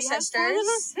younger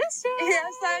sisters. Yes,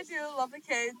 I do. Love the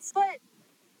kids. But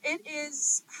it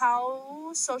is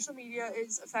how social media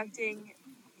is affecting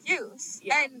youth.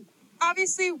 Yeah. And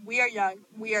obviously we are young.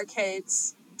 We are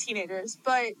kids, teenagers,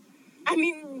 but... I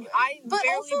mean, I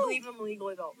barely believe I'm a legal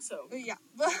adult, so... Yeah.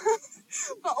 But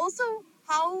also...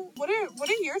 What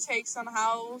are your takes on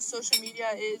how social media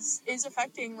is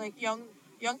affecting like young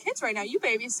kids right now? You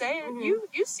babysit,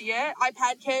 you see it.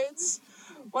 iPad kids.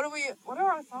 What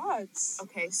are our thoughts?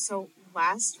 Okay, so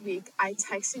last week I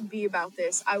texted B about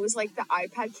this. I was like, the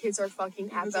iPad kids are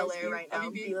fucking at Bel Air right now.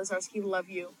 B Lazarski, love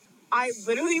you. I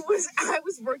literally was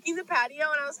working the patio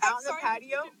and I was out in the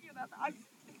patio.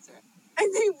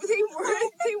 And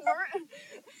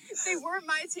they weren't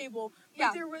my table.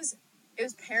 But it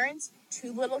was parents,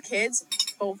 2 little kids,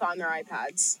 both on their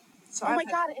iPads. So oh my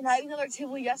god, and I had another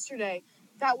table yesterday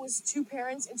that was 2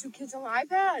 parents and 2 kids on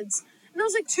iPads. And I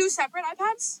was like, 2 separate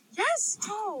iPads? Yes!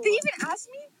 Oh. They even asked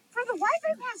me for the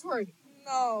Wi-Fi password.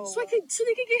 No. So they could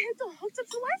get hooked up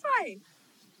to Wi-Fi.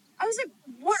 I was like,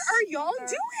 what are y'all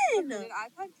doing?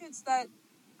 iPad kids that...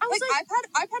 I was like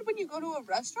iPad when you go to a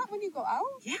restaurant, when you go out?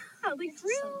 Yeah, like for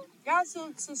real. Yeah,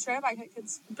 so straight up iPad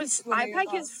kids. But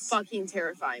iPad kids fucking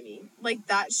terrify me. Like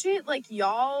that shit, like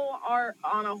y'all are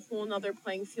on a whole nother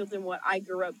playing field than what I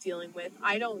grew up dealing with.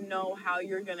 I don't know how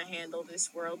you're gonna handle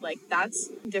this world. Like that's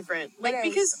different. Like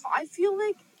because I feel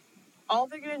like all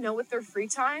they're gonna know with their free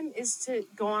time is to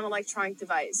go on an electronic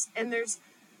device. And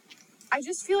I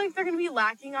just feel like they're gonna be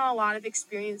lacking on a lot of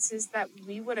experiences that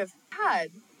we would have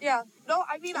had. Yeah. No,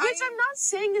 I mean, which I'm not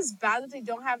saying is bad that they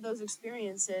don't have those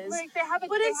experiences. Like, they have a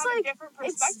different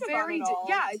perspective on it all.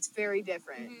 Yeah, it's very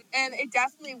different. Mm-hmm. And it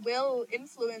definitely will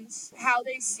influence how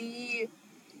they see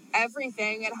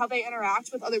everything and how they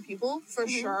interact with other people, for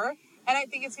sure. And I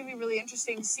think it's going to be really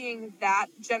interesting seeing that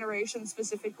generation,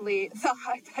 specifically the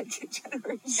iPad kid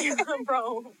generation.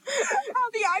 Bro. How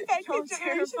the iPad kid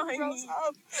generation grows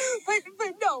up.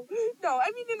 But no.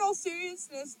 I mean, in all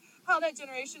seriousness, how that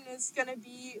generation is going to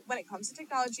be, when it comes to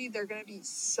technology, they're going to be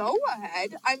so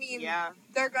ahead. I mean,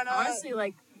 they're going to... Honestly,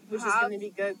 like, which is going to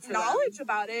be good for knowledge them.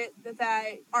 about it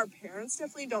that our parents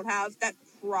definitely don't have, that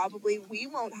probably we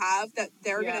won't have, that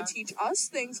they're going to teach us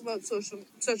things about social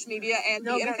media and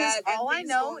the internet. Because all and I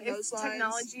know, if those lines.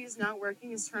 Technology is not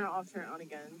working, is turn it off, turn it on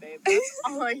again, babe. That's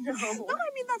all I know. No, I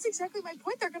mean, that's exactly my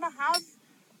point. They're going to have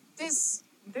this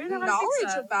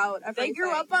knowledge about everything. They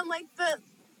grew up on, like, the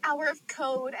hour of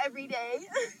code every day.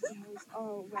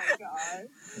 Oh my god.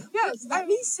 Yes, let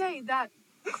me say that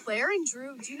Claire and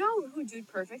Drew, do you know who Dude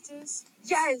Perfect is?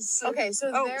 Yes. Okay,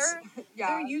 so they're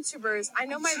YouTubers. I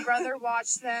know my brother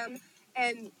watched them,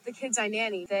 and the kids I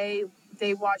nanny,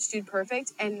 they watch Dude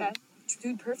Perfect, and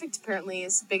Dude Perfect apparently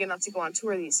is big enough to go on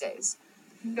tour these days.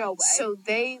 No way. So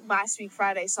they, last week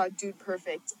Friday, saw Dude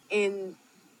Perfect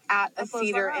at a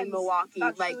theater in Milwaukee,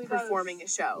 performing a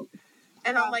show.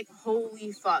 And I'm like,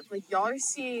 holy fuck. Like, y'all are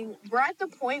we're at the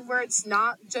point where it's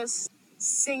not just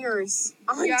singers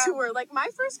on tour. Like, my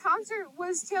first concert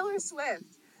was Taylor Swift.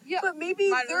 Yeah. But maybe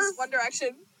mine was One Direction.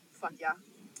 Fuck yeah.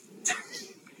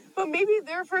 But maybe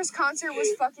their first concert was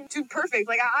fucking Dude Perfect.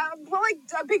 Like, like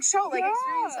a big show, like,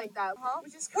 experience like that.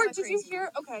 Which is kind of crazy. Did you hear,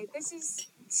 okay, this is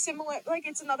similar, like,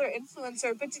 it's another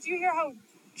influencer, but did you hear how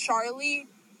Charli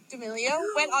D'Amelio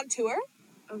went on tour?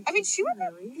 I mean, she went,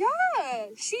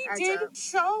 she did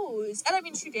shows, and I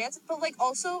mean, she danced, but, like,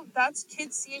 also, that's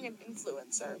kids seeing an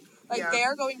influencer. Like,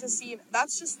 they're going to see,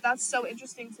 that's so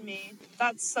interesting to me.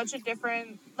 That's such a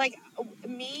different, like,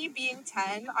 me being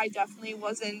 10, I definitely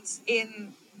wasn't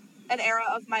in an era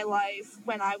of my life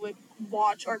when I would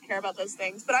watch or care about those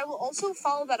things, but I will also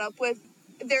follow that up with,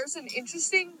 there's an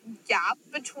interesting gap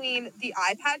between the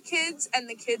iPad kids and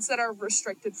the kids that are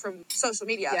restricted from social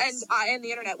media and the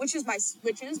internet, which is my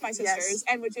sister's,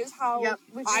 and which is how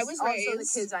I was raised. Also the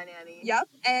kids I nanny. Yep,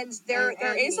 and there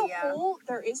is a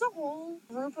whole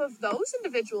group of those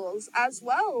individuals as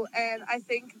well, and I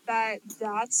think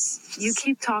that's. You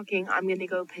keep talking. I'm gonna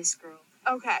go piss, girl.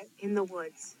 Okay. In the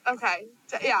woods. Okay.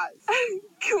 Yeah.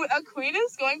 A queen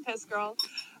is going piss, girl.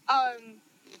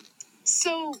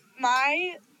 So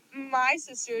my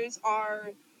sisters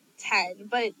are 10,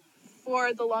 but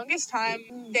for the longest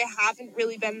time, they haven't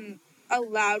really been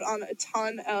allowed on a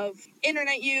ton of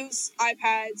internet use,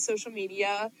 iPads, social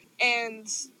media, and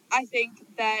I think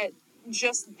that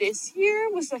just this year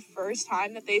was the first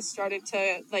time that they started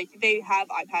to, like, they have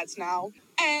iPads now,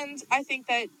 and I think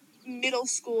that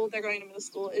they're going to middle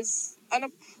school, is an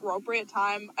appropriate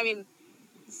time. I mean,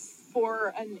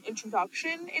 for an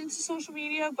introduction into social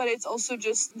media, but it's also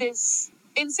just this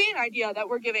insane idea that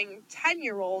we're giving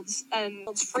 10-year-olds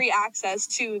free access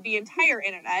to the entire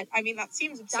internet. I mean, that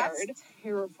seems absurd. That's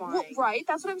terrifying. Well, right,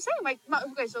 that's what I'm saying.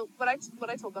 Okay, so what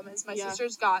I told them is my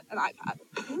sisters got an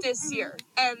iPad this year,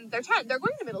 and they're 10. They're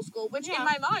going to middle school, which in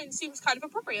my mind seems kind of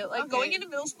appropriate. Like, going into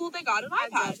middle school, they got an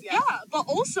iPad. But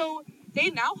also, they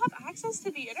now have access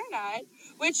to the internet,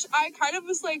 which I kind of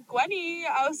was like, Gwenny,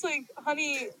 I was like,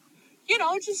 honey, you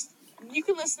know, just, you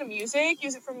can listen to music,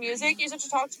 use it for music, use it to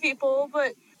talk to people,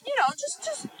 but, you know,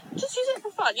 just use it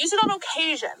for fun. Use it on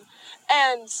occasion.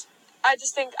 And I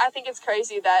think it's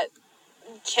crazy that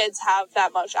kids have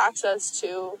that much access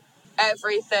to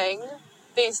everything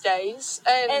these days.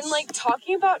 And like,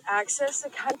 talking about access,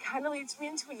 it kind of leads me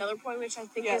into another point, which I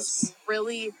think is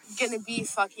really gonna be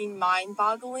fucking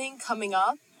mind-boggling coming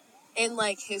up in,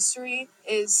 like, history,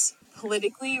 is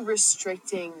politically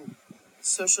restricting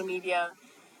social media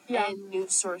and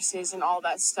news sources and all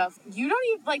that stuff. You don't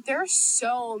even, like, there are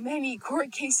so many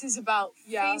court cases about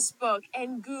Facebook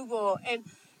and Google and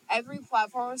every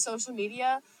platform of social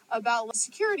media about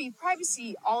security,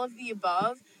 privacy, all of the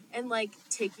above, and, like,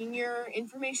 taking your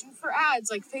information for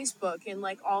ads, like Facebook and,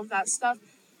 like, all of that stuff.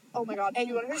 Oh my god, and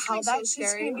how that's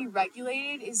just going to be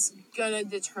regulated is going to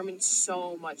determine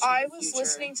so much. I was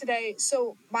listening today,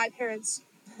 so my parents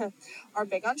are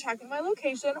big on tracking my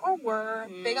location, or were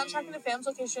big on tracking the fam's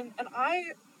location, and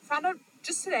I found out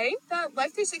just today that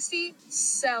Life360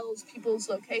 sells people's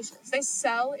locations. They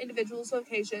sell individuals'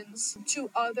 locations to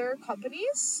other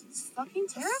companies. It's fucking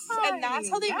terrifying. And that's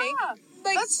how they make,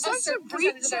 like, that's such a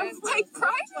breach of, like,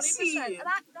 privacy. And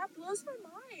that blows my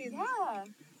mind. Yeah.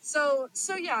 So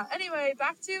yeah. Anyway,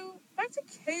 back to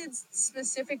kids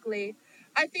specifically.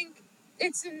 I think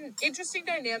it's an interesting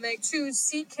dynamic to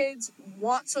see kids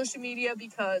want social media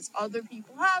because other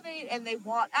people have it and they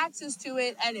want access to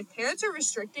it. And if parents are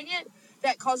restricting it,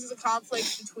 that causes a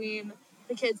conflict between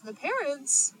the kids and the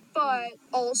parents. But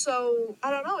also,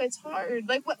 I don't know, it's hard.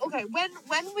 Like,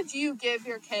 when would you give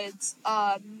your kids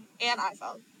an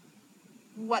iPhone?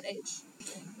 What age?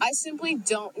 I simply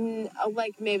don't,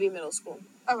 maybe middle school.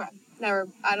 Okay. Never,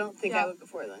 I don't think I would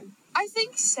before then. I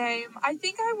think same. I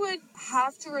think I would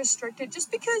have to restrict it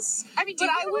just because, I mean, did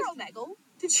you go to Omegle?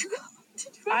 Did you go?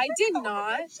 I did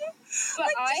not. But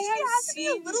I have seen...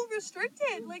 to be a little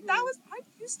restricted. Like, that was, I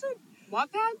used to...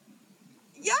 Wattpad?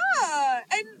 Yeah,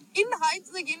 and in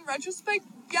hindsight, in retrospect,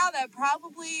 yeah, that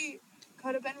probably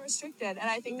could have been restricted,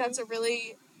 and I think that's a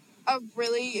really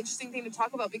interesting thing to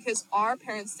talk about because our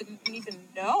parents didn't even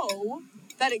know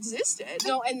that existed.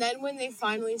 No, and then when they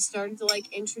finally started to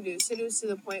introduce it, it was to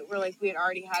the point where we had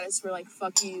already had it, so we're like,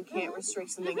 fuck you can't restrict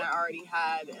something I already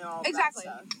had and all exactly.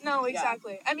 that stuff. No,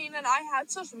 exactly. Yeah. I mean, and I had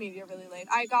social media really late.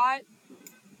 I got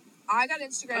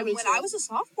Instagram when I was a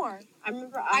sophomore. I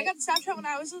remember I got Snapchat when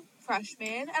I was a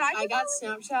freshman, and I got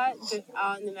Snapchat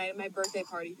on the night of my birthday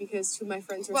party because two of my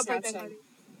friends were What Snapchat. Birthday party?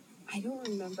 I don't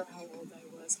remember how old I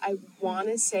was. I want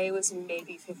to say it was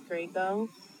maybe 5th grade though.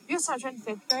 You got Snapchat in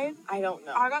 5th grade? I don't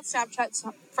know. I got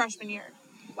Snapchat freshman year.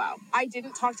 Wow. I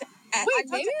didn't talk to. I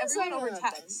talked to everyone over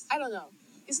text. I don't know.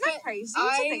 Isn't that crazy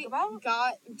to think about? I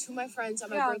got two of my friends on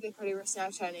my birthday party were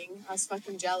Snapchatting. I was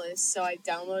fucking jealous, so I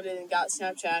downloaded and got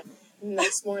Snapchat. And the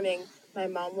next morning, my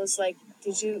mom was like,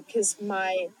 "Did you?" Because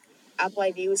my Apple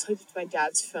ID was hooked to my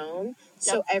dad's phone,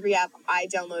 so every app I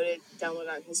downloaded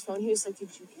on his phone. He was like, "Did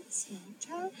you get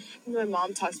Snapchat?" And my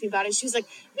mom talked to me about it. She was like,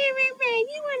 "You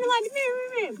weren't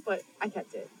allowed to," but I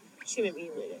kept it. She made me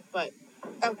delete it, but.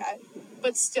 Okay.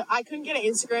 But still, I couldn't get an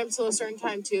Instagram until a certain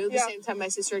time, too. The same time my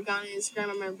sister had gotten an Instagram.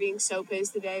 I remember being so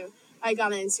pissed the day I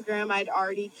got an Instagram. I'd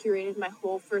already curated my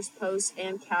whole first post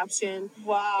and caption.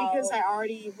 Wow. Because I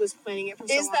already was planning it for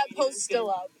so long. Is that post still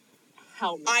up?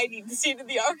 Hell no. I need to see it in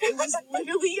the archive. It was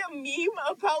literally a meme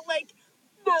about,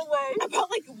 no way. About,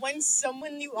 when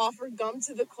someone new offered gum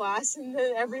to the class, and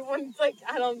then everyone's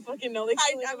I don't fucking know,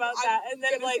 something about that. And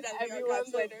then,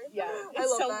 everyone's later. Yeah, I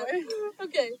love somewhere. That.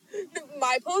 Okay.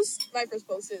 My first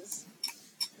post is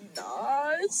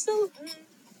not still.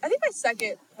 I think my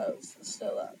second post is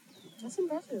still up. That's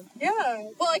impressive. Yeah.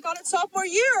 Well, I got it sophomore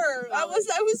year. I was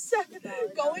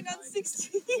going on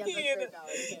 16.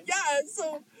 Yeah,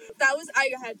 so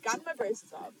I had gotten my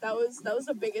braces off. That was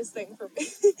the biggest thing for me.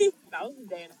 That was a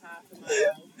day and a half in my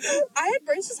life. I had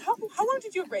braces. How long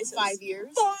did you have braces? 5 years.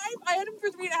 5? I had them for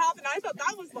 3.5, and I thought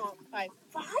that was long. 5.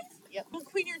 5? Yep. Well,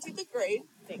 Queen, your teeth look great.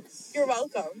 Thanks. You're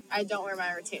welcome. I don't wear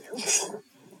my retainer.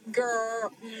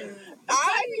 Girl. 5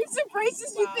 years of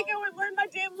braces, you think I would learn my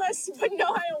damn lesson, but no,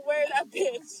 I don't wear that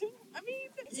bitch. I mean,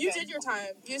 you did your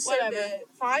time. You served it.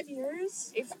 5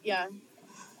 years? Yeah.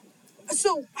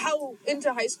 So, how,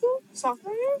 into high school?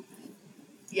 Sophomore year?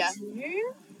 Yeah. Junior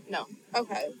year? No.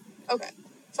 Okay.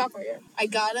 Sophomore year. I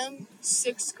got him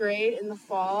 6th grade in the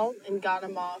fall and got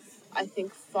him off, I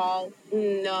think, fall.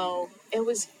 No. It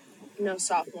was,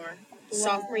 sophomore. Wow.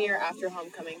 Sophomore year after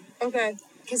homecoming. Okay.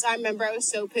 Because I remember I was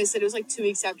so pissed that it was 2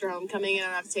 weeks after homecoming and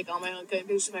I have to take all my homecoming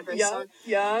pictures of my braces on.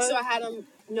 Yeah. So I had them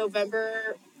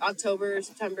November, October,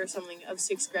 September, something of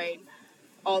 6th grade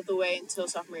all the way until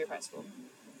sophomore year of high school.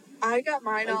 I got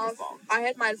mine off. I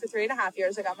had mine for 3.5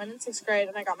 years. I got mine in 6th grade,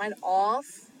 and I got mine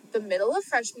off the middle of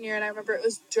freshman year. And I remember it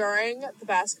was during the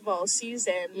basketball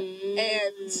season,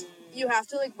 and you have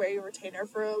to wear your retainer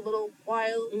for a little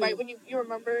while, right when you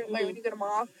remember, right when you get them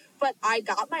off. But I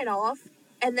got mine off,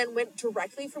 and then went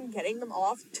directly from getting them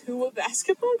off to a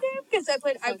basketball game because I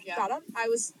played. Got them. I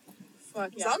was on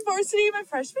varsity my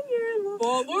freshman year.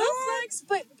 Flex.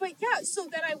 But yeah, so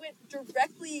then I went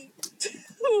directly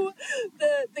to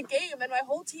the game, and my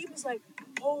whole team was like,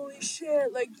 holy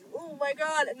shit, oh my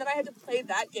god. And then I had to play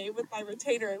that game with my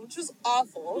retainer, which was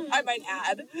awful, I might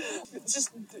add.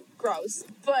 Just gross.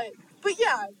 But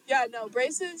yeah, no,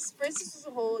 braces was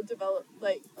a whole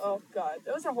oh god,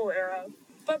 that was a whole era.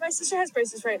 But my sister has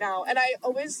braces right now, and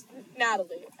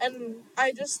Natalie, and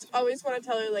I just always want to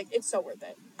tell her, it's so worth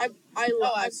it. I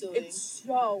love it. Absolutely. It's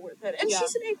so worth it. And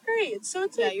she's in 8th grade, so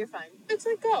it's you're fine. It's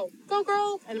go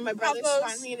girl. And my brother's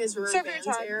finally in his rubber bands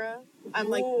era. I'm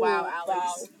wow, Alex.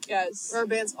 Wow, yes. Rubber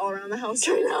bands all around the house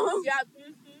right now. Yeah.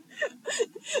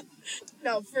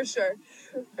 No, for sure.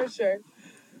 For sure.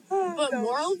 But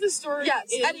moral of the story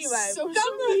is anyway, social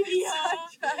media.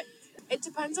 It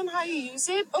depends on how you use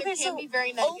it. Okay, it can so be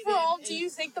very negative. overall, do you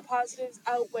think the positives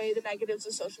outweigh the negatives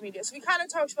of social media? So we kind of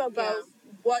talked about both.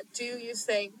 Yeah. What do you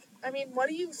think? I mean, what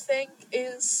do you think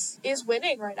is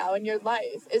winning right now in your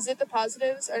life? Is it the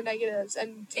positives or negatives?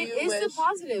 And do you wish... the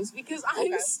positives because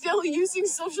I'm still using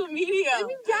social media. I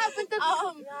mean, yeah, but then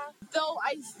though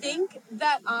I think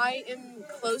that I am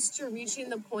close to reaching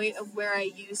the point of where I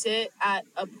use it at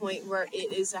a point where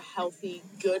it is a healthy,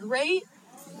 good rate.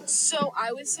 So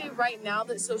I would say right now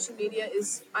that social media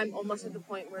I'm almost at the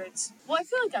point where I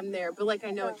feel like I'm there, but like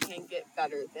I know it can get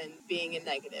better than being a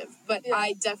negative. But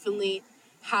I definitely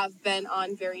have been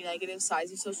on very negative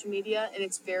sides of social media, and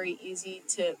it's very easy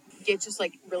to get just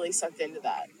like really sucked into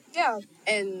that. Yeah.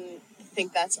 And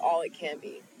think that's all it can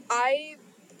be. I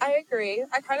agree.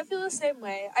 I kind of feel the same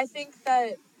way. I think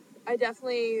that I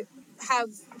definitely have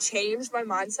changed my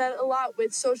mindset a lot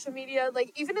with social media.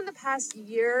 Like, even in the past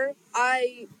year,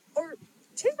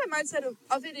 changed my mindset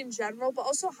of it in general, but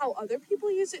also how other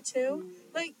people use it too.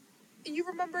 Like, you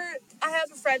remember, I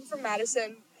have a friend from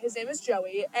Madison. His name is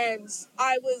Joey, and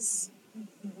I was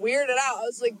weirded out. I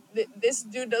was like, this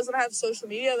dude doesn't have social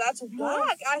media? That's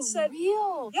whack. I said,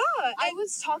 real. Yeah. I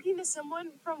was talking to someone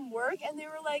from work, and they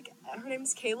were like, her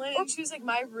name's Kaylin, and she was like,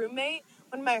 my roommate,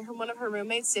 one of her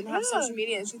roommates didn't have social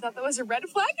media, and she thought that was a red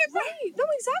flag. Right. No,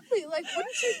 exactly. Like,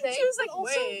 wouldn't you think? She was like,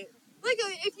 also, wait. Like,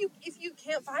 if you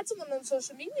can't find someone on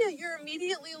social media, you're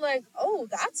immediately like, oh,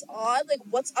 that's odd. Like,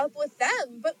 what's up with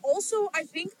them? But also, I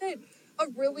think that a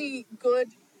really good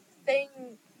thing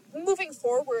moving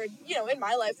forward, you know, in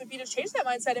my life would be to change that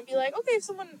mindset and be like, okay, if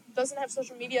someone doesn't have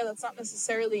social media, that's not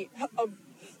necessarily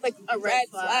a red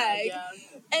flag. Yeah.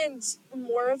 And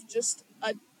more of just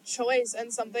a choice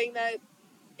and something that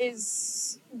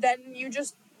is, then you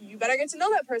better get to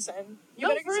know that person. You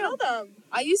better get to know them.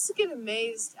 I used to get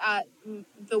amazed at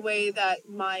the way that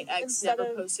my ex Instead never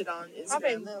of posted on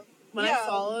having Instagram. them. When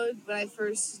I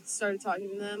first started talking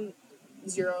to them,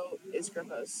 0 Instagram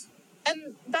posts.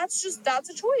 And that's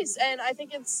a choice. And I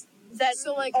think it's that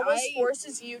almost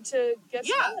forces you to get to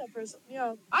know that person.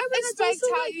 Yeah. I respect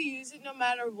how you use it no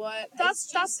matter what.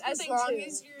 That's as the long too.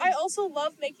 As you're... I also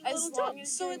love making as little long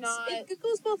jumps. as So you're not, it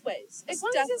goes both ways. As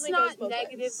long as it's not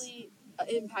negatively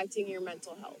impacting your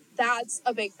mental health. That's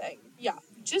a big thing. Yeah.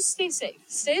 Just stay safe.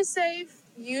 Stay safe.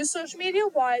 Use social media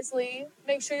wisely.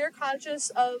 Make sure you're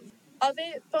conscious of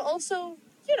it. But also,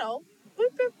 you know,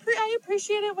 I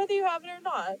appreciate it whether you have it or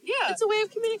not. Yeah. It's a way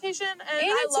of communication, and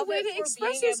I love it to for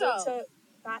express being yourself. able to...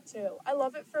 That too. I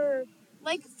love it for...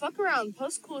 Like, fuck around.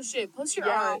 Post cool shit. Post your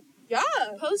art. Yeah.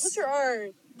 Post your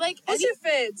art. Like, post your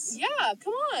fits. Yeah,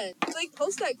 come on. Like,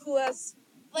 post that cool ass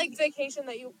vacation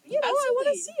that you know. Absolutely. I want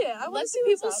to see it. I want to see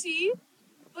people see.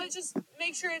 But just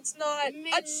make sure it's not.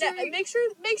 Make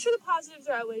sure the positives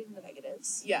are outweighing the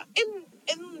negatives. Yeah.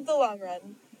 In the long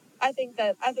run, I think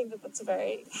that that's a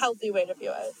very healthy way to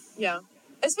view it. Yeah.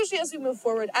 Especially as we move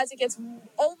forward, as it gets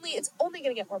it's only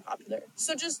going to get more popular.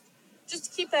 So just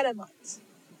keep that in mind.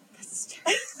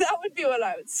 That would be what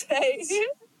I would say.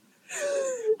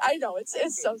 I know it's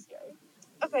so scary.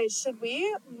 Okay, should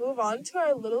we move on to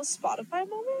our little Spotify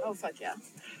moment? Oh fuck yeah.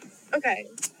 Okay,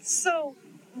 so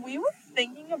we were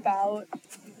thinking about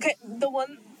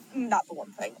not the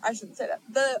one thing. I shouldn't say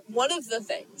that. One of the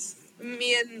things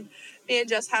me and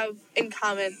Jess have in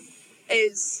common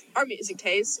is our music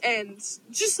taste, and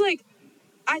just like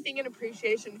I think an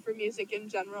appreciation for music in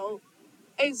general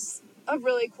is a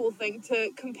really cool thing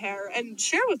to compare and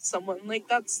share with someone. Like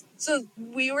so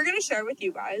we were gonna share with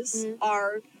you guys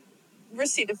our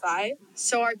Receiptify.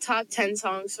 So our top 10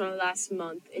 songs from the last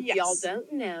month, if y'all don't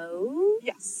know.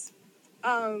 Yes.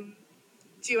 Do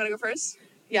you want to go first?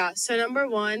 Yeah, so number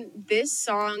 1, this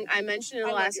song, I mentioned in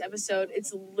the last episode,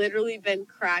 it's literally been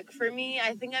crack for me.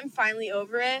 I think I'm finally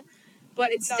over it,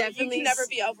 but it's definitely... You can never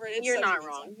be over it. You're not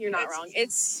wrong. You're not wrong.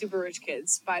 It's Super Rich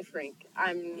Kids by Frank.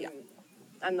 I'm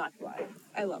not gonna lie.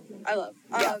 I love.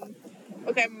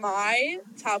 Okay, my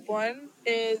top one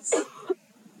is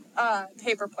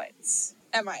Paper Planes,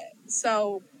 MIA.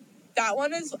 So that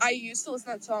one is, I used to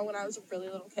listen to that song when I was a really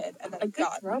little kid, and then a good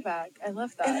throwback. I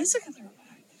love that. It is a good throwback.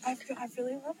 I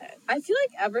really love it. I feel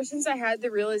like ever since I had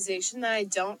the realization that I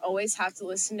don't always have to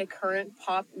listen to current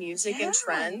pop music and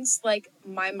trends, like,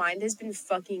 my mind has been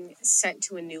fucking sent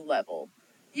to a new level.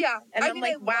 Yeah. And I'm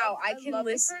like, wow, I can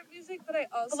listen. Current music, but I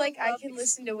also I can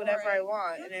listen to whatever I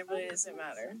want, and it really doesn't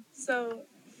matter. So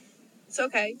it's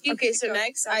okay. So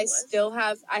next I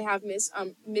have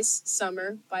Miss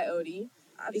Summer by Odie.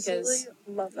 Absolutely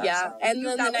love that song. And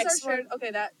then the next one.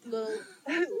 That little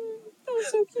that was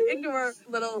so cute. Into our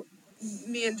little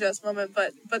me and Jess moment,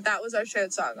 but that was our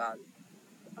shared song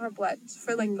our blend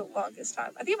for like the longest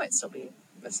time. I think it might still be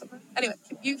this summer. Anyway,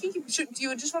 do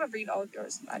you just want to read all of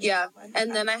yours? Yeah,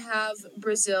 and then I have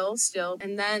Brazil still,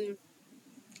 and then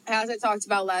as I talked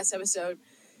about last episode,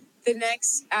 the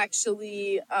next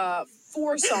actually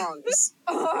 4 songs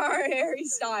are Harry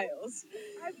Styles.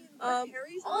 I mean,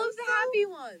 Harry's all of the happy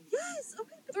ones. Yes,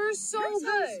 okay. They're so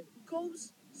good.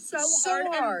 Goes So hard.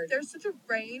 hard. And there's such a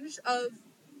range of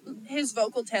his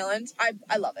vocal talent.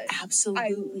 I love it.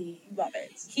 Absolutely. I love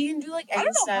it. He can do like I any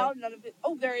don't know style. how none of it.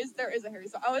 Oh, there is a Harry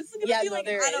song. I was gonna be like,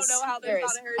 there I don't is. know how There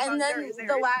there's is. not a Harry song. And There then is a the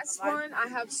Harry last song. one, I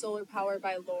have Solar Power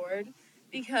by Lorde.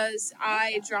 Because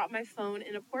I dropped my phone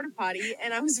in a porta potty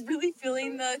and I was really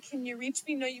feeling the "can you reach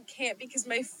me?" No, you can't, because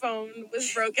my phone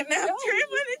was broken after I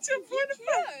went into a porta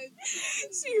potty.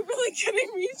 So you really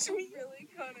couldn't reach me. You really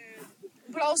couldn't.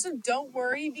 But also, don't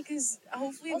worry, because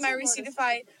hopefully Also, my Lorde is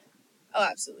Receiptify. Oh,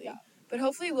 absolutely. Yeah. But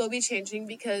hopefully it will be changing,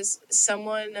 because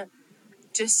someone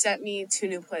just sent me 2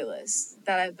 new playlists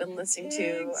that I've been listening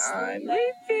to on repeat.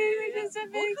 Which is a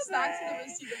big We'll come back to sigh.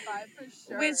 the Receiptify for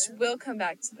sure. Which will come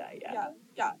back to that, yeah.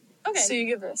 Yeah. Okay. So you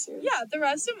give the rest of yours. Yeah, the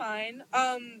rest of mine,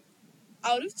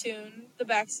 Out of Tune, The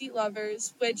Backseat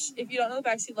Lovers, which, if you don't know The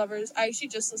Backseat Lovers, I actually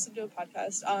just listened to a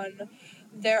podcast on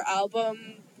their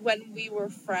album, When We Were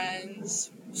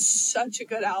Friends. Such a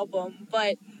good album,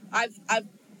 but I've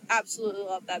absolutely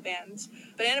loved that band.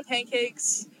 Banana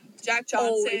Pancakes, Jack Johnson.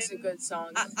 Always a good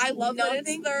song. I love that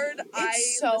it's third.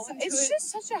 It's just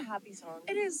such a happy song.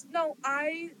 It is. No,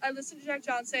 I listen to Jack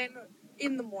Johnson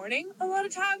in the morning a lot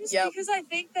of times, Yep. because I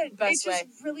think that Best it just way.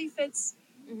 really fits.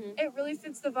 Mm-hmm. It really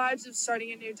fits the vibes of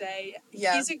starting a new day.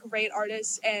 Yeah. He's a great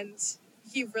artist, and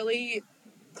he really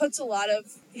puts a lot of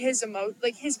his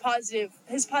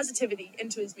his positivity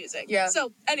into his music. Yeah.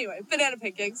 So anyway, Banana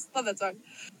Pancakes, love that song.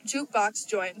 Jukebox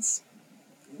Joints,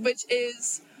 which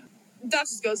is, that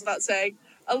just goes without saying,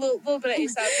 a little bit of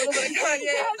ASAP, a little bit of Kanye.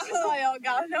 That's just why y'all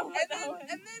gotta know about that one. And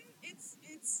then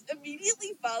it's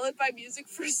immediately followed by music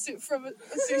from a sushi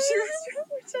restaurant,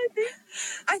 which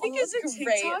I think is a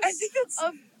great. TikTok. I think that's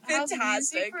Of how the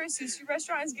fantastic. music for a sushi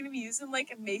restaurant is gonna be used in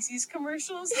like Macy's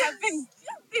commercials. I've been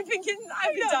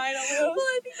dying a little. Well,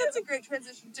 I think that's a great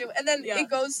transition too. And then Yeah. it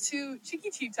goes to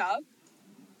Chiquitita,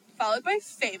 followed by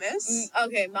Famous.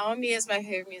 Okay, Mamma Mia is my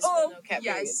favorite musical. No cap.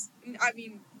 yes. I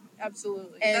mean,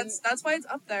 absolutely. And That's why it's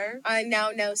up there. I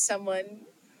now know someone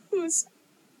who's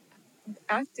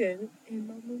acted in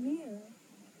Mamma Mia.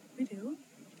 We do.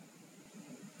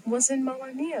 Was in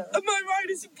Mamma Mia. My mind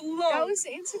is blown. That was the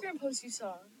Instagram post you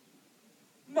saw.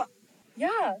 Ma-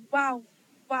 Yeah. Wow.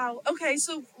 Okay,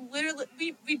 so literally,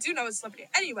 we do know a celebrity.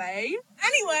 Anyway.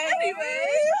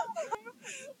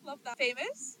 Love that.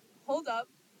 Famous, Hold Up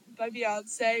by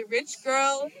Beyonce, Rich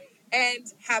Girl, and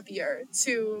Happier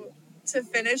to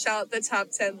finish out the top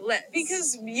 10 list.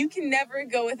 Because you can never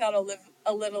go without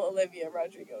a little Olivia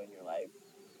Rodrigo in your life.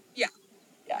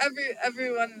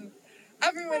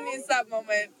 Everyone needs that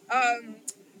moment.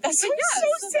 That's so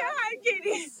sad,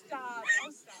 Katie. Stop.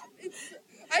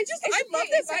 I love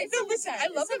this. I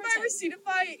love that my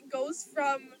Receiptify goes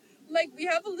from, like, we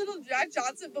have a little Jack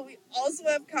Johnson, but we also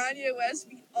have Kanye West.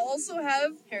 We also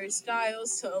have, Harry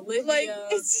Styles to Olivia. like,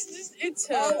 it's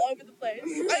all over the place.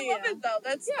 I love it, though.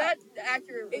 That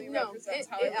accurately represents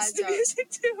how I listen to music,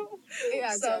 too. It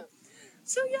adds up.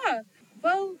 So, yeah.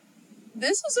 Well,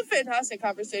 this was a fantastic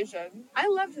conversation. I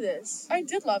loved this. I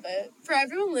did love it. For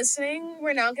everyone listening,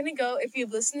 we're now gonna go. If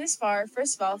you've listened this far,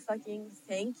 first of all, fucking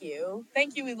thank you.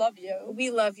 Thank you. We love you. We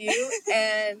love you,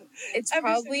 and it's Every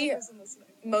probably single person listening.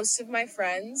 most of my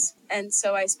friends, and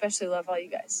so I especially love all you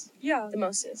guys. Yeah. The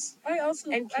mostest. I also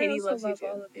Katie loves you love too.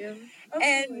 all of you.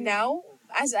 And now,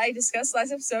 as I discussed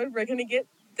last episode, we're gonna get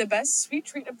the best sweet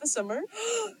treat of the summer.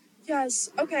 Yes.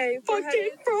 Okay. Fucking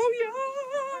froyo.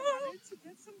 To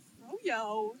get some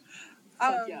froyo.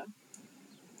 Fuck yeah.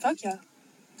 Fuck yeah.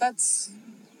 That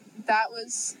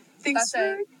was. Thanks That's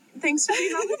for being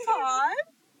on the pod.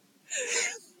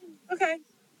 Okay.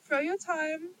 Froyo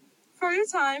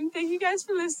time. Thank you guys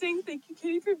for listening. Thank you,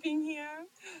 Katie, for being here.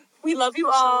 We love you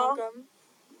all. Welcome.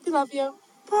 We love you.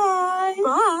 Bye.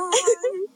 Bye.